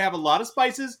 Otherwise, they're going to have a lot of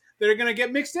spices that are going to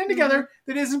get mixed in together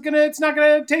it's not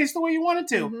going to taste the way you want it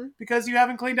to because you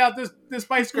haven't cleaned out this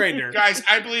spice grinder. Guys,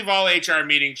 I believe all HR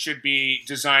meetings should be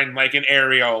designed like an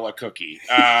areola cookie.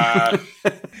 An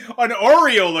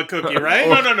Oreola cookie, right?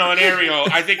 No, an areola.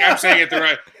 I think I'm saying it the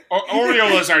right.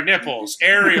 Oreolas are nipples.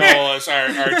 Areolas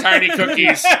are tiny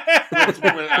cookies.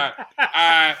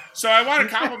 So I want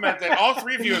to compliment that all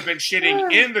three of you have been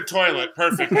shitting in the toilet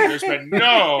perfectly. There's been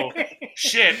no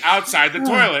shit outside the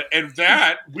toilet. And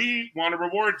that, we want to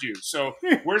reward you. So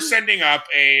we're sending up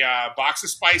a box of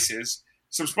spices.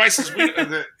 Some spices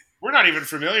we're not even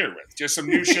familiar with. Just some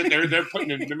new shit they're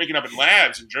making up in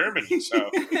labs in Germany. So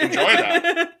enjoy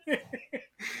that.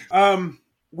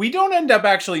 We don't end up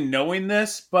actually knowing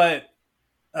this, but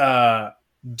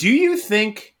do you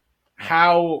think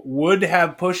Hal would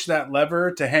have pushed that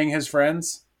lever to hang his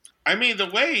friends? I mean, the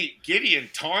way Gideon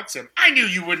taunts him, I knew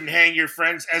you wouldn't hang your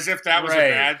friends, as if that was a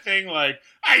bad thing. Like,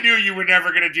 I knew you were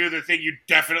never going to do the thing you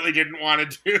definitely didn't want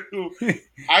to do.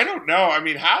 I don't know. I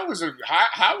mean, Hal was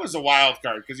a wild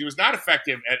card because he was not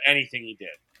effective at anything he did.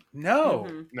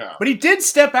 No. No. But he did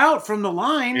step out from the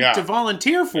line to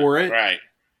volunteer for it. Right.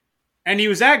 And he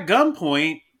was at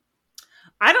gunpoint.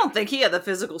 I don't think he had the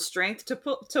physical strength to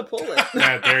pull it.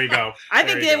 Yeah, there you go. I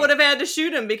think they would have had to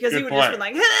shoot him because he would have just been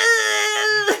like, he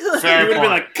would have been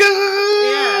like,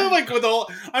 like with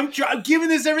all, I'm giving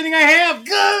this everything I have.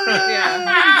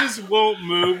 He just won't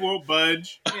move, won't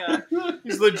budge. Yeah.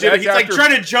 He's legit. He's like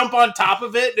trying to jump on top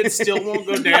of it and it still won't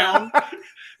go down.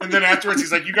 And then afterwards,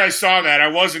 he's like, you guys saw that. I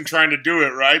wasn't trying to do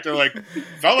it, right? They're like,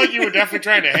 felt like you were definitely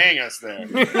trying to hang us there.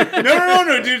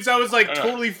 No, dudes. I was like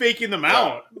totally faking them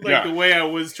out. Like the way I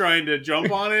was trying to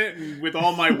jump on it and with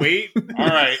all my weight. All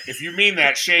right. If you mean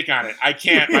that, shake on it. I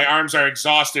can't. My arms are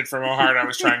exhausted from how hard I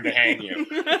was trying to hang you.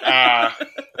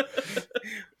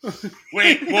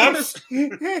 Wait, whoops.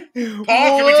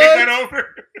 Paul, can we take that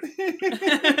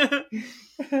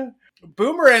over?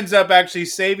 Boomer ends up actually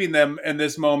saving them in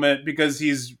this moment because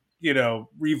he's,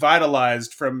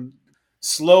 revitalized from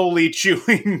slowly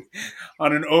chewing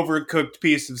on an overcooked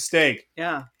piece of steak.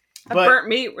 Yeah. But burnt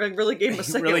meat really gave him a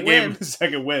second win. Gave him a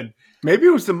second win. Maybe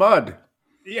it was the mud.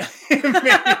 Yeah.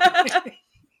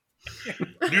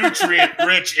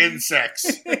 Nutrient-rich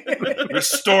insects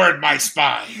restored my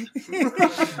spine.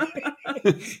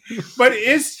 But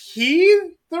is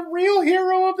he the real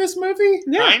hero of this movie?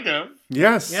 Yeah. Kind of.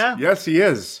 Yes. Yeah. Yes, he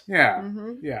is. Yeah.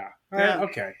 Yeah.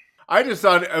 Okay. I just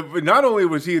thought not only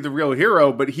was he the real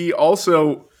hero, but he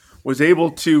also was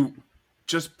able to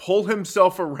just pull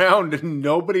himself around and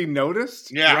nobody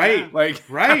noticed. Yeah. Right. Like,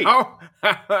 right.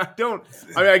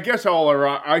 I guess all our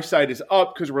eyesight is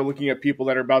up because we're looking at people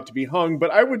that are about to be hung, but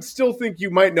I would still think you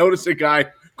might notice a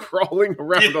guy crawling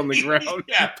around on the ground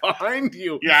behind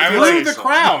you. Yeah, through the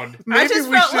crowd. I just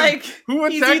felt like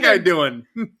what's that guy doing?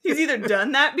 He's either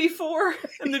done that before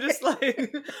and they're just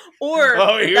like, or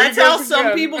here that's he how goes some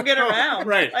again. people get around.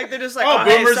 Right. Like they're just like,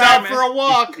 Boomer's hey, out sorry, for a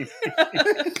walk.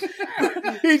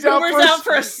 He's Boomer's out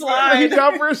for a slide. He's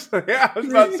out for a slide. Yeah, I was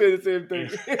about to say the same thing.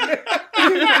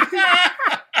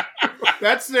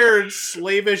 That's their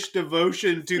slavish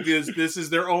devotion to this. This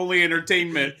is their only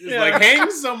entertainment. It's like,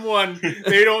 hang someone,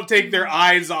 they don't take their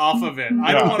eyes off of it.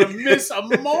 I don't want to miss a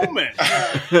moment.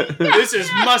 This is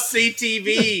must-see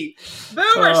TV.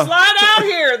 Boomer, slide out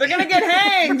here. They're going to get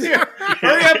hanged.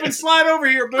 Hurry up and slide over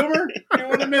here, Boomer. You don't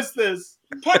want to miss this.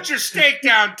 Put your steak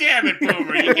down, damn it,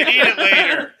 Boomer. You can eat it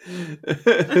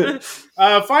later.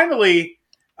 Finally,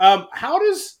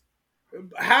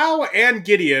 Hal and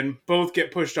Gideon both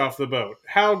get pushed off the boat.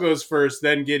 Hal goes first,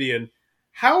 then Gideon.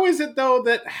 How is it, though,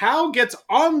 that Hal gets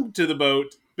onto the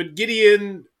boat, but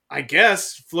Gideon, I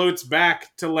guess, floats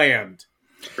back to land?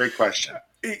 Great question.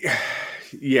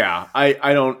 Yeah, I'm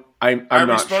not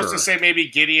we supposed sure. to say maybe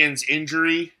Gideon's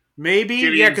injury? Maybe,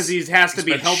 because he has to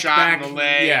be helped shot back. In the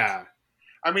leg. Yeah.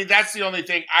 I mean, that's the only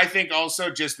thing. I think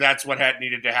also just that's what had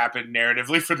needed to happen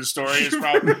narratively for the story is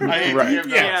probably. I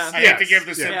hate to give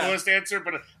the simplest answer,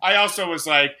 but I also was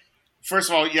like,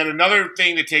 first of all, yet another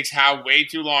thing that takes Hal way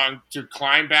too long to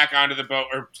climb back onto the boat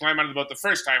or climb onto the boat the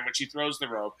first time when she throws the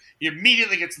rope. He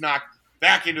immediately gets knocked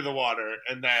back into the water,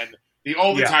 and then the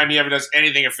only time he ever does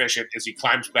anything efficient is he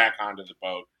climbs back onto the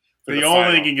boat. The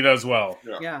only thing he does well.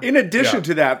 Yeah. In addition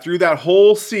to that, through that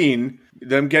whole scene,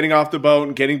 them getting off the boat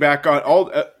and getting back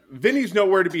on, Vinny's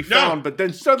nowhere to be found, but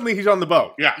then suddenly he's on the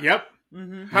boat. Yeah. Yep.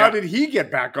 Mm-hmm. How did he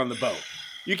get back on the boat?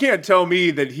 You can't tell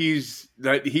me that he's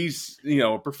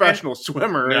a professional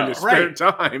swimmer in his spare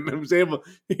time and was able.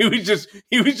 He was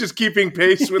just keeping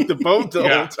pace with the boat the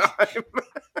whole time.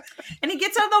 And he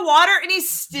gets out of the water and he's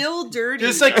still dirty.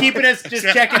 Just like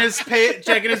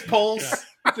checking his pulse.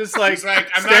 Just like, He's like,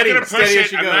 I'm steady, not going to push steady as it.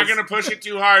 she I'm goes. not going to push it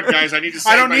too hard, guys. I need to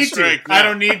save my strength. No. I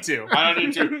don't need to. I don't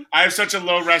need to. I have such a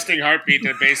low resting heartbeat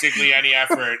that basically any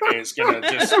effort is going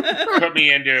to just put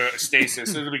me into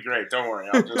stasis. It'll be great. Don't worry.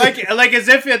 I'll just... like as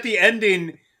if at the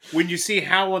ending, when you see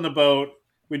Hal on the boat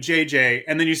with JJ,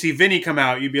 and then you see Vinny come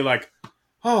out, you'd be like,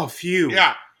 oh, phew.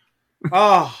 Yeah.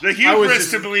 Oh, the hubris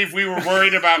to believe we were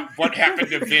worried about what happened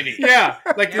to Vinny. Yeah,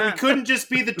 like we couldn't just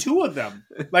be the two of them.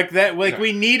 Like that, like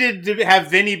we needed to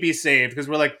have Vinny be saved because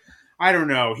we're like, I don't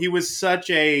know, he was such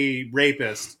a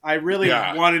rapist. I really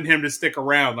wanted him to stick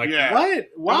around. Like, what?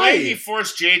 Why? The way he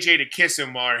forced JJ to kiss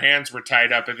him while our hands were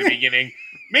tied up at the beginning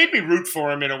made me root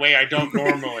for him in a way I don't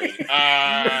normally.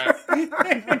 I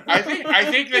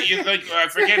think that you like. I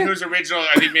forget whose original.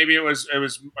 I think maybe it was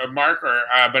Mark or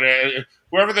but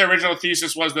whoever the original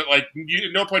thesis was that like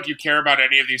at no point do you care about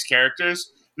any of these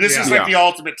characters. This is like the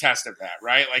ultimate test of that,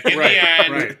 right? Like in the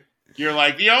end, you're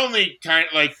like the only kind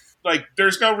like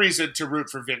there's no reason to root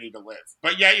for Vinny to live,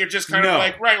 but yet you're just kind of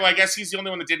like right. Well, I guess he's the only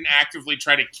one that didn't actively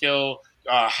try to kill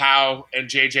Howe and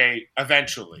JJ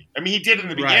eventually. I mean, he did in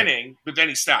the beginning, but then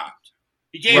he stopped.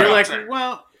 He gave up. Like,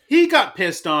 well, he got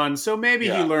pissed on, so maybe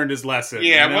he learned his lesson.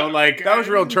 Yeah, you know? Like that was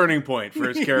a real turning point for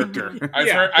his character.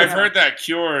 I've heard that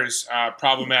cures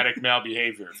problematic male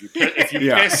behavior.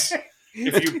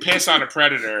 If you piss on a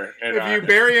predator, and, if you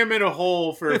bury him in a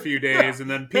hole for a few days and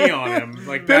then pee on him,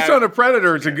 like Piss on a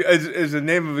Predator is the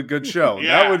name of a good show.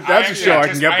 Yeah, that's a show I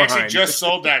can get behind. I actually just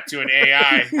sold that to an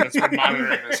AI that's been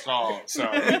monitoring this call. So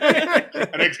an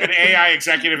AI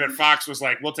executive at Fox was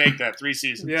like, "We'll take that 3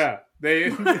 seasons." Yeah,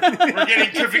 we're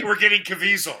getting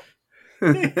Caviezel.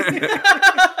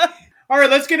 All right,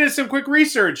 let's get into some quick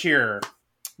research here.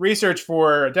 Research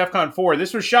for DEFCON 4.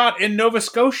 This was shot in Nova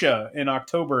Scotia in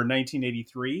October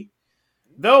 1983.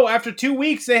 Though after 2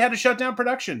 weeks, they had to shut down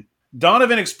production.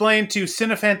 Donovan explained to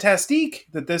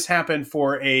Cinefantastique that this happened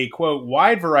for a, quote,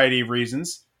 wide variety of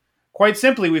reasons. Quite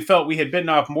simply, we felt we had bitten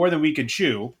off more than we could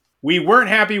chew. We weren't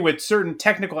happy with certain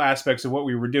technical aspects of what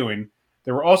we were doing.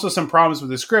 There were also some problems with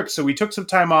the script, so we took some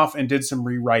time off and did some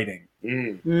rewriting.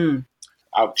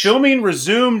 Ouch. Filming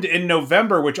resumed in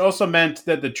November, which also meant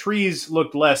that the trees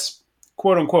looked less,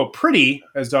 quote-unquote, pretty,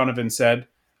 as Donovan said,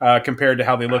 compared to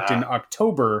how they looked in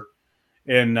October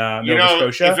in Nova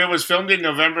Scotia. If it was filmed in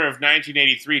November of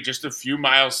 1983, just a few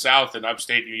miles south in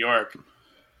upstate New York,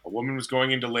 a woman was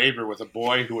going into labor with a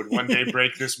boy who would one day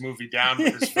break this movie down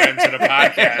with his friends at a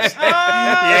podcast.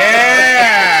 Yeah!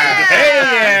 Hey,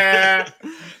 yeah!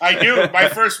 I knew. My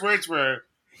first words were,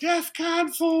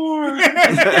 DEFCON 4!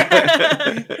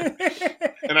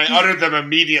 And I uttered them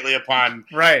immediately upon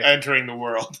entering the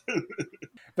world.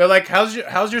 They're like, how's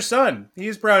your son? He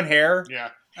has brown hair. Yeah.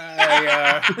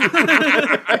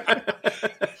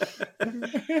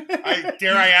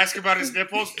 Dare I ask about his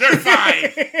nipples? They're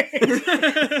fine.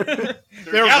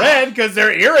 They're red because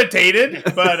they're irritated,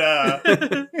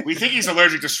 but we think he's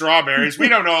allergic to strawberries. We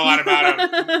don't know a lot about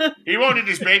him. He won't eat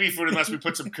his baby food unless we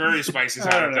put some curry spices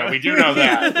on it, though. We do know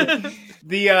that.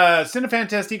 The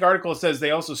Cinefantastique article says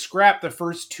they also scrapped the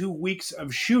first 2 weeks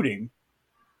of shooting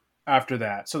after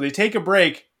that. So they take a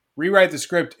break, rewrite the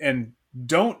script, and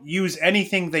don't use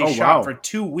anything they shot for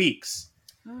 2 weeks.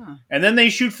 And then they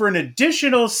shoot for an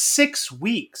additional 6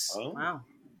 weeks. Wow.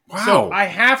 So I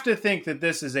have to think that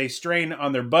this is a strain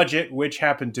on their budget, which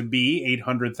happened to be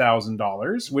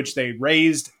 $800,000, which they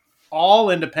raised all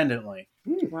independently.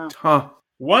 Wow. Huh.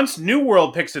 Once New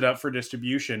World picks it up for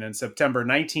distribution in September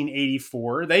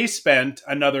 1984, they spent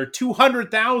another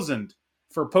 $200,000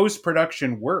 for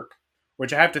post-production work,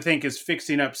 which I have to think is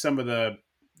fixing up some of the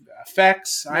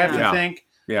effects. I have to think.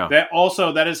 Yeah.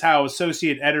 That is how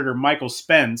associate editor Michael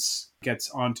Spence gets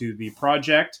onto the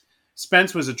project.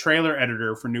 Spence was a trailer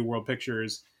editor for New World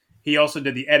Pictures. He also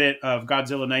did the edit of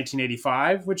Godzilla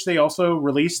 1985, which they also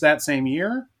released that same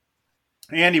year.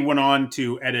 And he went on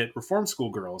to edit Reform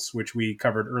School Girls, which we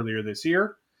covered earlier this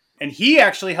year. And he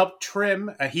actually helped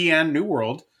trim, he and New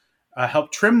World,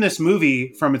 helped trim this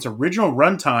movie from its original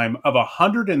runtime of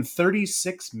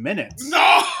 136 minutes.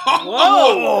 No!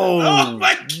 Whoa! Oh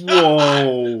my God!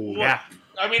 Whoa! Yeah.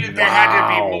 I mean, there had to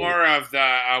be more of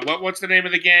the what's the name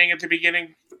of the gang at the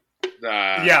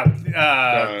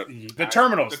the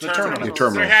terminals. The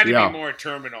terminals. There had to be more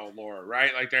terminal lore,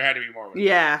 right? Like there had to be more.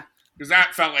 Yeah. Because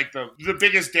that felt like the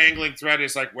biggest dangling thread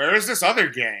is like, where is this other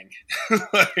gang?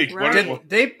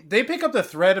 Did they pick up the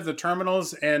thread of the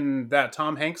terminals in that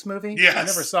Tom Hanks movie? Yes. I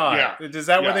never saw it. Is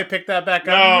that where they picked that back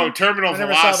up? No, Terminal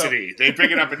Velocity. They pick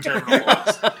it up in Terminal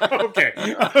Velocity. Okay.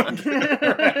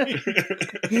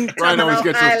 Ryan always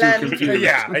gets those two confused.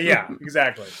 Yeah,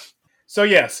 exactly. So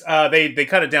yes, they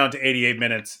cut it down to 88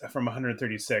 minutes from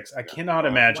 136. I cannot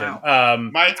imagine.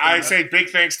 Wow. I say big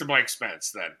thanks to Mike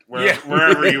Spence then,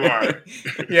 wherever you are.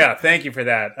 Yeah, thank you for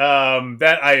that.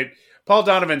 Paul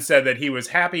Donovan said that he was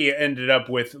happy it ended up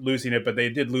with losing it, but they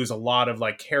did lose a lot of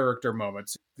like character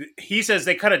moments. He says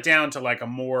they cut it down to like a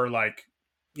more like,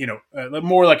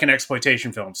 more like an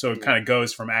exploitation film. So it kind of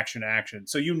goes from action to action.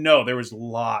 So there was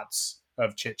lots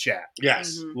of chit chat.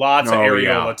 Yes. Mm-hmm. Lots of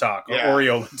areola talk. Yeah.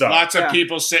 Areola talk. Lots of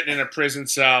people sitting in a prison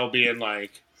cell being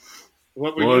like,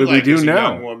 what were What you do we like do as a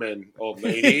now? young woman, old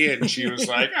lady? And she was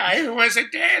like, I was a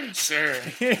dancer.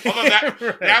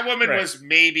 Although that woman was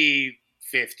maybe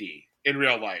 50 in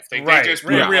real life. They just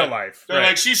in real life. They're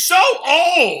like, she's so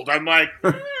old. I'm like,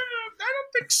 I don't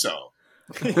think so.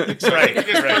 Right.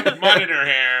 She just put mud in her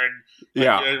hair,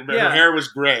 and her hair was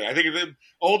gray. I think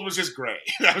old was just gray.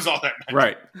 That was all that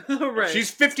mattered. Right. Right.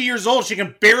 She's 50 years old. She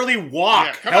can barely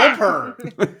walk. Yeah, Help her.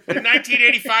 In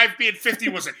 1985, being 50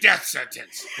 was a death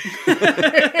sentence.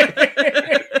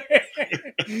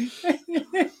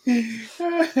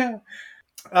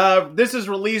 This is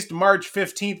released March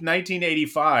 15th,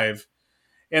 1985.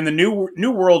 In the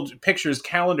New World Pictures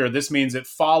calendar, this means it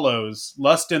follows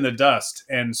Lust in the Dust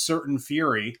and Certain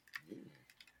Fury.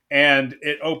 And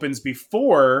it opens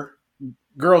before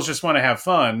Girls Just Want to Have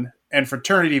Fun and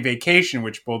Fraternity Vacation,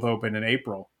 which both open in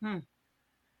April.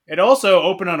 It also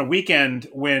opened on a weekend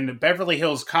when Beverly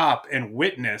Hills Cop and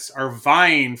Witness are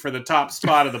vying for the top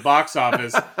spot of the box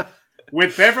office,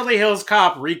 with Beverly Hills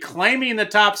Cop reclaiming the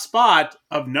top spot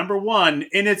of number 1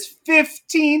 in its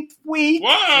 15th week.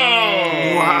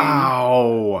 Whoa!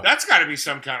 Wow. That's got to be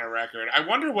some kind of record. I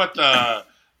wonder what the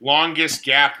longest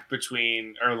gap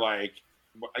between, or like,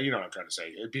 you know what I'm trying to say.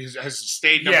 It has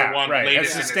stayed number 1 right.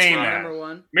 latest Has in sustained its that. run. Number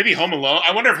 1. Maybe Home Alone.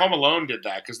 I wonder if Home Alone did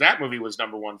that, because that movie was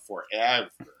number 1 forever.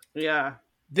 Yeah.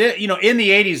 In the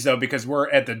 80s, though, because we're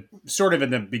at the sort of in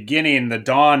the beginning, the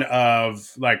dawn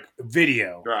of like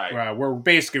video. Right. We're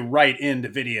basically right into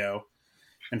video.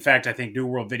 In fact, I think New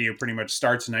World Video pretty much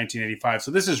starts in 1985.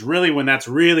 So this is really when that's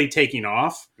really taking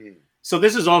off. So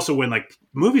this is also when like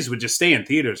movies would just stay in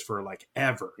theaters for like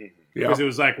ever. Because it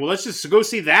was like, well, let's just go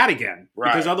see that again.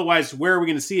 Right. Because otherwise, where are we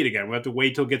going to see it again? We'll have to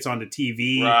wait till it gets onto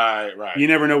TV. Right. You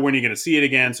never know when you're going to see it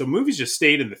again. So movies just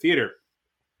stayed in the theater.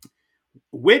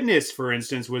 Witness, for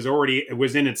instance, was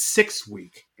in its 6th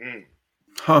week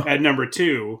at number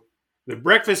 2. The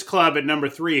Breakfast Club at number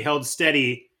 3 held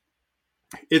steady.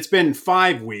 It's been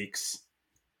 5 weeks.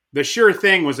 The Sure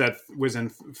Thing was in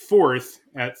 4th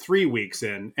at 3 weeks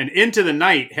in, and Into the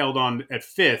Night held on at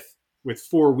 5th with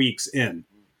 4 weeks in.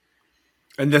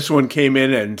 And this one came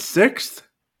in 6th?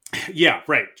 Yeah,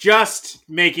 right. Just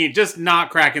not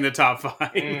cracking the top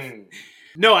 5.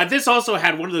 No, and this also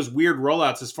had one of those weird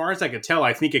rollouts. As far as I could tell,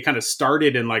 I think it kind of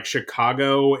started in like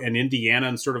Chicago and Indiana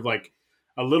and sort of like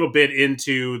a little bit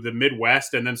into the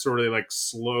Midwest, and then sort of like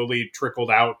slowly trickled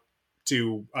out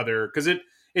to other, because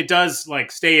it does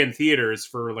like stay in theaters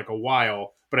for like a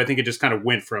while, but I think it just kind of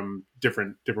went from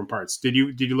different parts. Did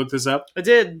you look this up? I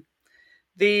did.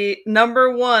 The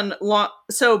number 1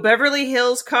 so Beverly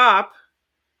Hills Cop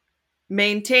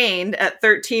maintained at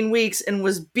 13 weeks and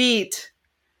was beat.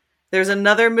 There's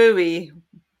another movie,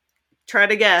 try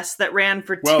to guess, that ran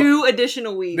for 2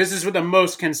 additional weeks. This is with the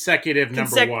most consecutive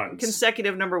number 1s.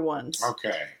 Consecutive number 1s.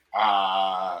 Okay.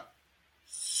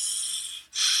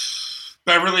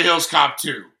 Beverly Hills Cop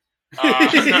 2.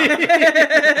 I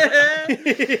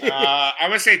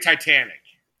would say Titanic.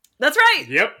 That's right.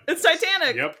 Yep. It's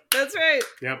Titanic. Yep. That's right.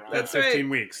 Yep. That's 15 right.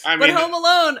 weeks. But Home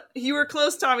Alone, you were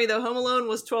close, Tommy, though. Home Alone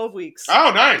was 12 weeks.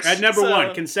 Oh, nice. At number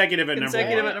 1. Consecutive at number 1.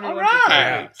 At number All 1.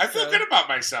 right. I feel good about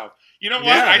myself. You know what?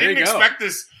 Yeah, I there didn't you go. expect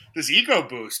this ego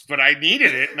boost, but I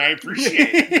needed it, and I appreciate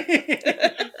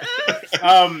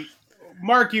it.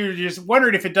 Mark, you just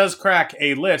wondered if it does crack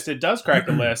a list. It does crack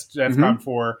a list, DEFCON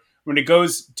 4. When it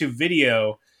goes to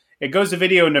video, it goes to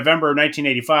video in November of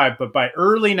 1985, but by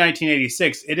early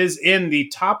 1986, it is in the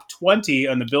top 20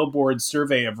 on the Billboard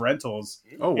survey of rentals.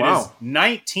 Oh, wow. It is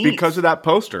 19th. Because of that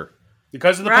poster.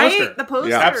 Because of the Right? poster. The poster.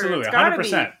 Yeah. Absolutely, It's gotta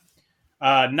 100%.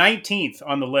 19th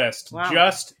on the list, Wow.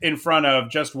 just in front of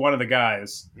just one of the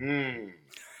guys.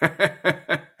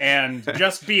 And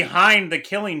just behind the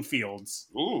Killing Fields.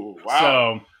 Ooh, wow.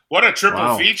 So, What a triple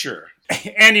Wow. feature.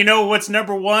 and you know what's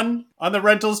number 1 on the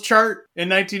rentals chart in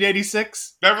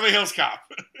 1986? Beverly Hills Cop.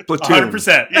 Platoon.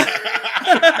 100%.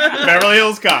 Beverly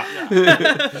Hills Cop.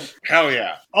 Hell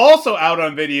yeah. Also out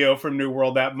on video from New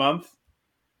World that month,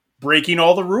 Breaking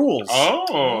All the Rules.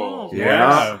 Oh.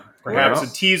 Yeah. Perhaps Yeah.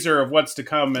 a teaser of what's to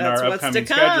come in That's our what's upcoming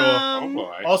to schedule. Oh, come.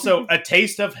 boy. Also, A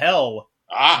Taste of Hell,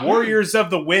 Ah. Warriors of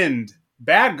the Wind,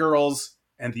 Bad Girls,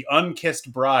 and The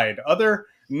Unkissed Bride. Other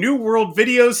New World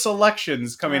Video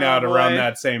selections coming out around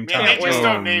that same time. Man, they just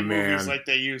don't name movies like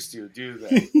they used to, do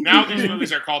they? Now these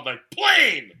movies are called like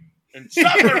Plane and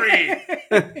Submarine.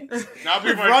 Now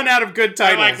We've run out of good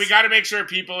titles. Like, we got to make sure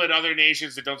people in other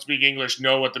nations that don't speak English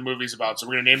know what the movie's about. So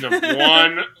we're going to name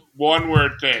them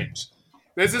one-word things.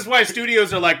 This is why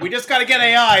studios are like, we just got to get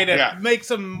AI to make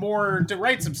some more, to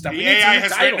write some stuff. The AI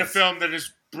has written a film that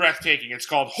is breathtaking. It's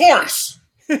called Horse.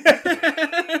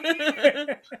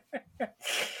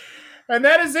 And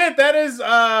that is it. That is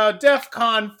DEF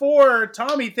CON 4.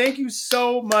 Tommy, thank you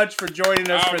so much for joining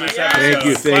us for this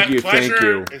episode. Thank you.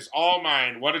 Pleasure is all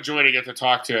mine. What a joy to get to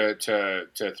talk to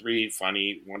three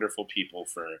funny, wonderful people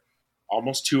for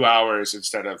almost 2 hours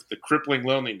instead of the crippling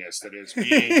loneliness that is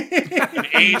being an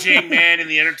aging man in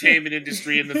the entertainment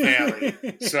industry in the Valley.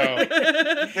 So,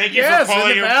 thank you for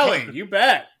pulling in the Valley. You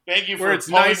bet. Thank you for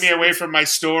pulling me away from my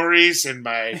stories and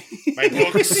my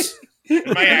books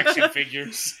and my action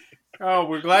figures. Oh,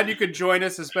 we're glad you could join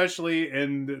us, especially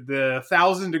in the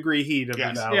 1,000-degree heat of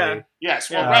the Valley. Yeah. Yes,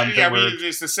 well,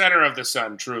 it's the center of the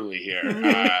sun, truly here.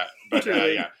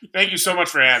 Thank you so much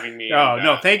for having me.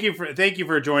 Thank you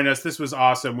for joining us. This was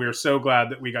awesome. We are so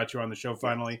glad that we got you on the show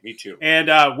finally. Me too. And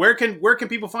where can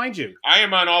people find you? I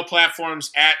am on all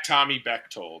platforms at Tommy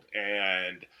Bechtold,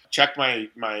 and check my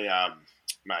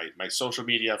social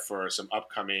media for some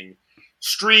upcoming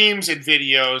streams and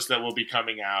videos that will be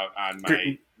coming out on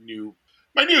my new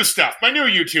stuff, my new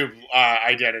YouTube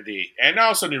identity, and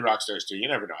also new Rockstars too. You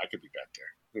never know; I could be back there.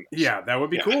 Yeah, that would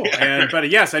be cool. But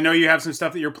yes, I know you have some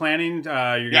stuff that you're planning.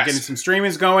 You're getting some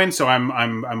streamings going, so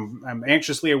I'm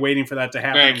anxiously awaiting for that to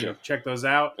happen. Thank you. Check those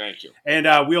out. Thank you. And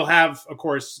we'll have, of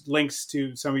course, links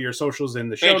to some of your socials in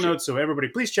the show notes. So everybody,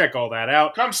 please check all that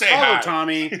out. Come say Follow hi,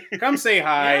 Tommy. Come say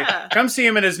hi. Yeah. Come see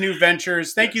him in his new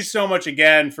ventures. Thank you so much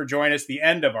again for joining us. The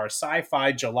end of our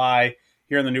Sci-Fi July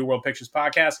here on the New World Pictures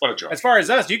Podcast. What a joy. As far as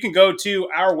us, you can go to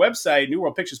our website,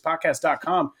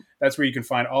 newworldpicturespodcast.com. That's where you can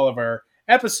find all of our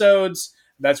episodes.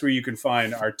 That's where you can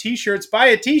find our t-shirts. Buy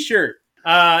a t-shirt.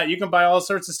 You can buy all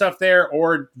sorts of stuff there,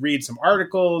 or read some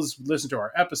articles, listen to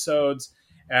our episodes,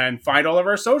 and find all of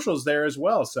our socials there as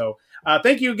well. So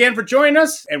thank you again for joining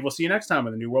us, and we'll see you next time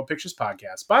on the New World Pictures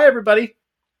Podcast. Bye, everybody.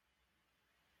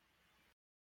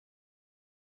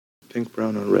 Pink,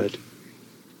 brown, or red?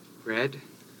 Red?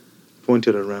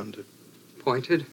 Pointed or rounded? Pointed?